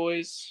Park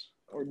Boys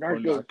Or or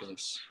Narcos.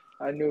 Narcos.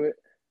 I knew it.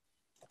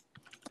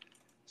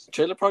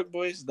 Trailer Park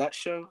Boys, that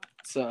show,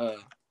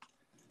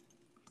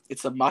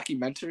 it's a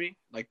mockumentary,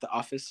 like The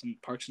Office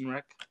and Parks and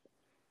Rec,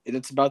 and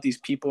it's about these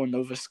people in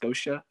Nova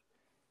Scotia.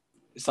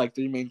 It's like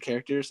 3 main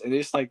characters, and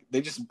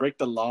they just break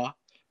the law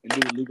and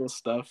do illegal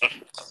stuff,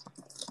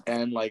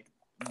 and like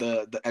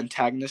the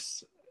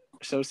antagonist,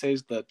 so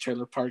says the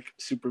trailer park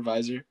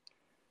supervisor.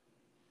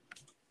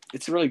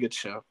 It's a really good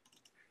show.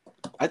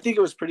 I think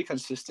it was pretty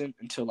consistent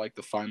until like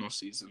the final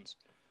seasons.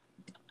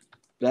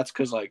 That's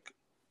because like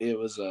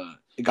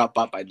it got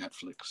bought by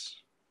Netflix.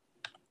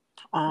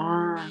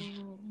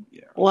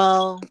 Yeah.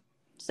 Well,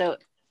 so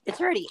it's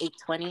already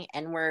 8:20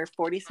 and we're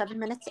 47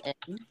 minutes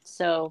in.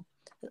 So,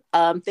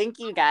 thank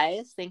you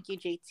guys. Thank you,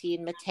 JT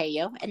and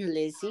Matteo and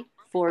Lizzie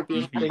for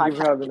being on the Thank you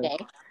for podcast having us.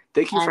 today.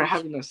 Thank you for And-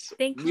 having us.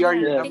 Thank We are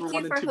you. your Yeah. number Thank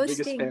one you and for 2 biggest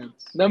hosting.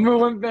 fans. Number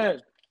 1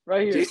 fan,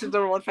 right here. Jason's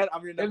number 1 fan.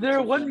 I'm your number If there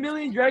are 2 1 fan.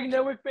 million Dragon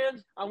Network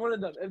fans, I'm one of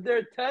them. If there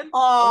are 10,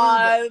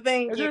 Oh,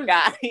 thank If you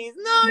there's- guys.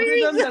 No, one of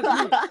you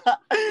them, that's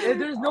if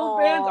there's no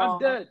fans, I'm Aw.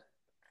 dead.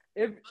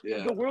 If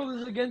Yeah. the world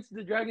is against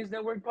the Dragons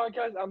Network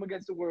podcast, I'm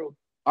against the world.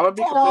 I'm gonna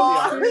be completely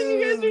Aw, honest.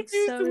 you guys are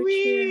too So true.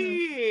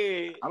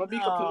 sweet. I'm gonna be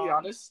completely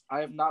honest. I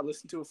have not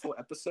listened to a full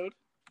episode.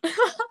 No,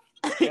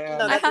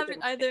 And I that's haven't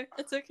okay. either.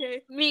 It's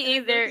okay. Me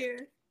I'm either.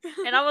 here.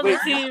 And I'm on Wait,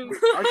 the team.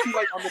 aren't you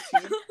like on the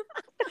team?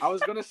 I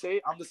was gonna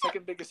say I'm the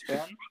second biggest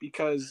fan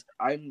because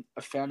I'm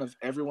a fan of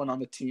everyone on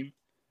the team,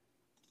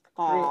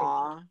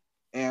 Aw.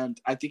 and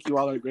I think you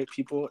all are great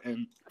people,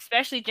 and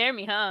Especially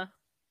Jeremy, huh?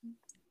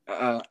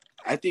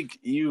 I think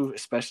you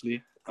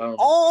especially.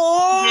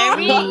 Oh,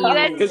 Jeremy, you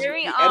guys, Because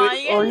Jeremy, we aw,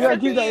 edit- you Oh, guys yeah, are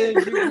keep that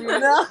in. cute.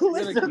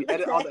 No, we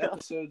edit all the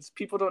episodes.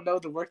 People don't know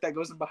the work that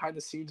goes in behind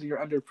the scenes, and you're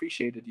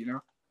underappreciated. You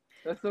know,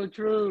 That's so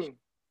true.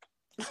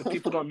 so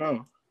people don't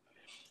know.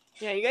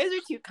 Yeah, you guys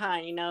are too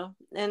kind, you know.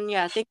 And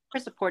yeah, thank you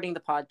for supporting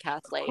the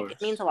podcast. Like, course.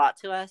 it means a lot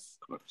to us.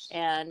 Of course.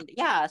 And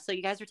yeah, so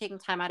you guys are taking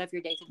time out of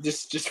your day to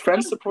Just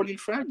friends supporting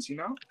friends. You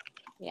know.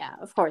 Yeah,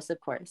 of course,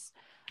 of course.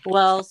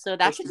 Well, so that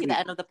That's should be the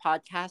end of the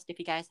podcast. If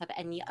you guys have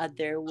any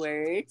other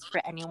words for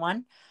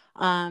anyone,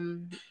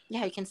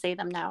 yeah, you can say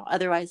them now.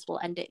 Otherwise, we'll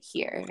end it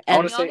here. I And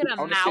wanna Can we all say- get a I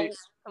wanna mouth? say-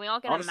 Can we all I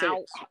get want a to say,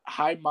 mouth?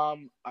 hi,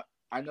 Mom.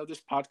 I know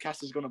this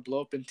podcast is gonna blow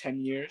up in 10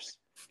 years.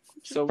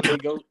 So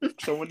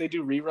when they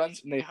do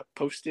reruns and they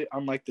post it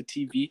on like the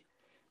TV,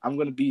 I'm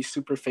gonna be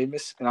super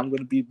famous, and I'm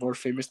gonna be more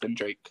famous than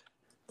Drake.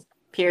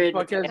 period.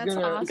 This podcast Mateo. is That's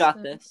gonna You got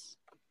awesome. this.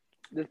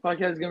 this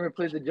podcast is gonna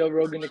replace the Joe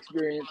Rogan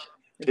experience.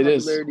 in It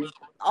is. popularity.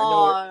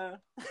 Oh,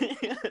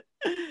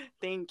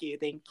 thank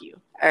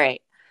you. All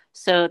right.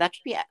 So that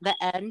should be the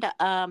end.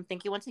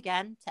 Thank you once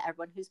again to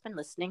everyone who's been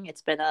listening.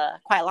 It's been a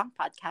quite long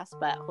podcast,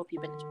 but I hope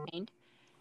you've been entertained.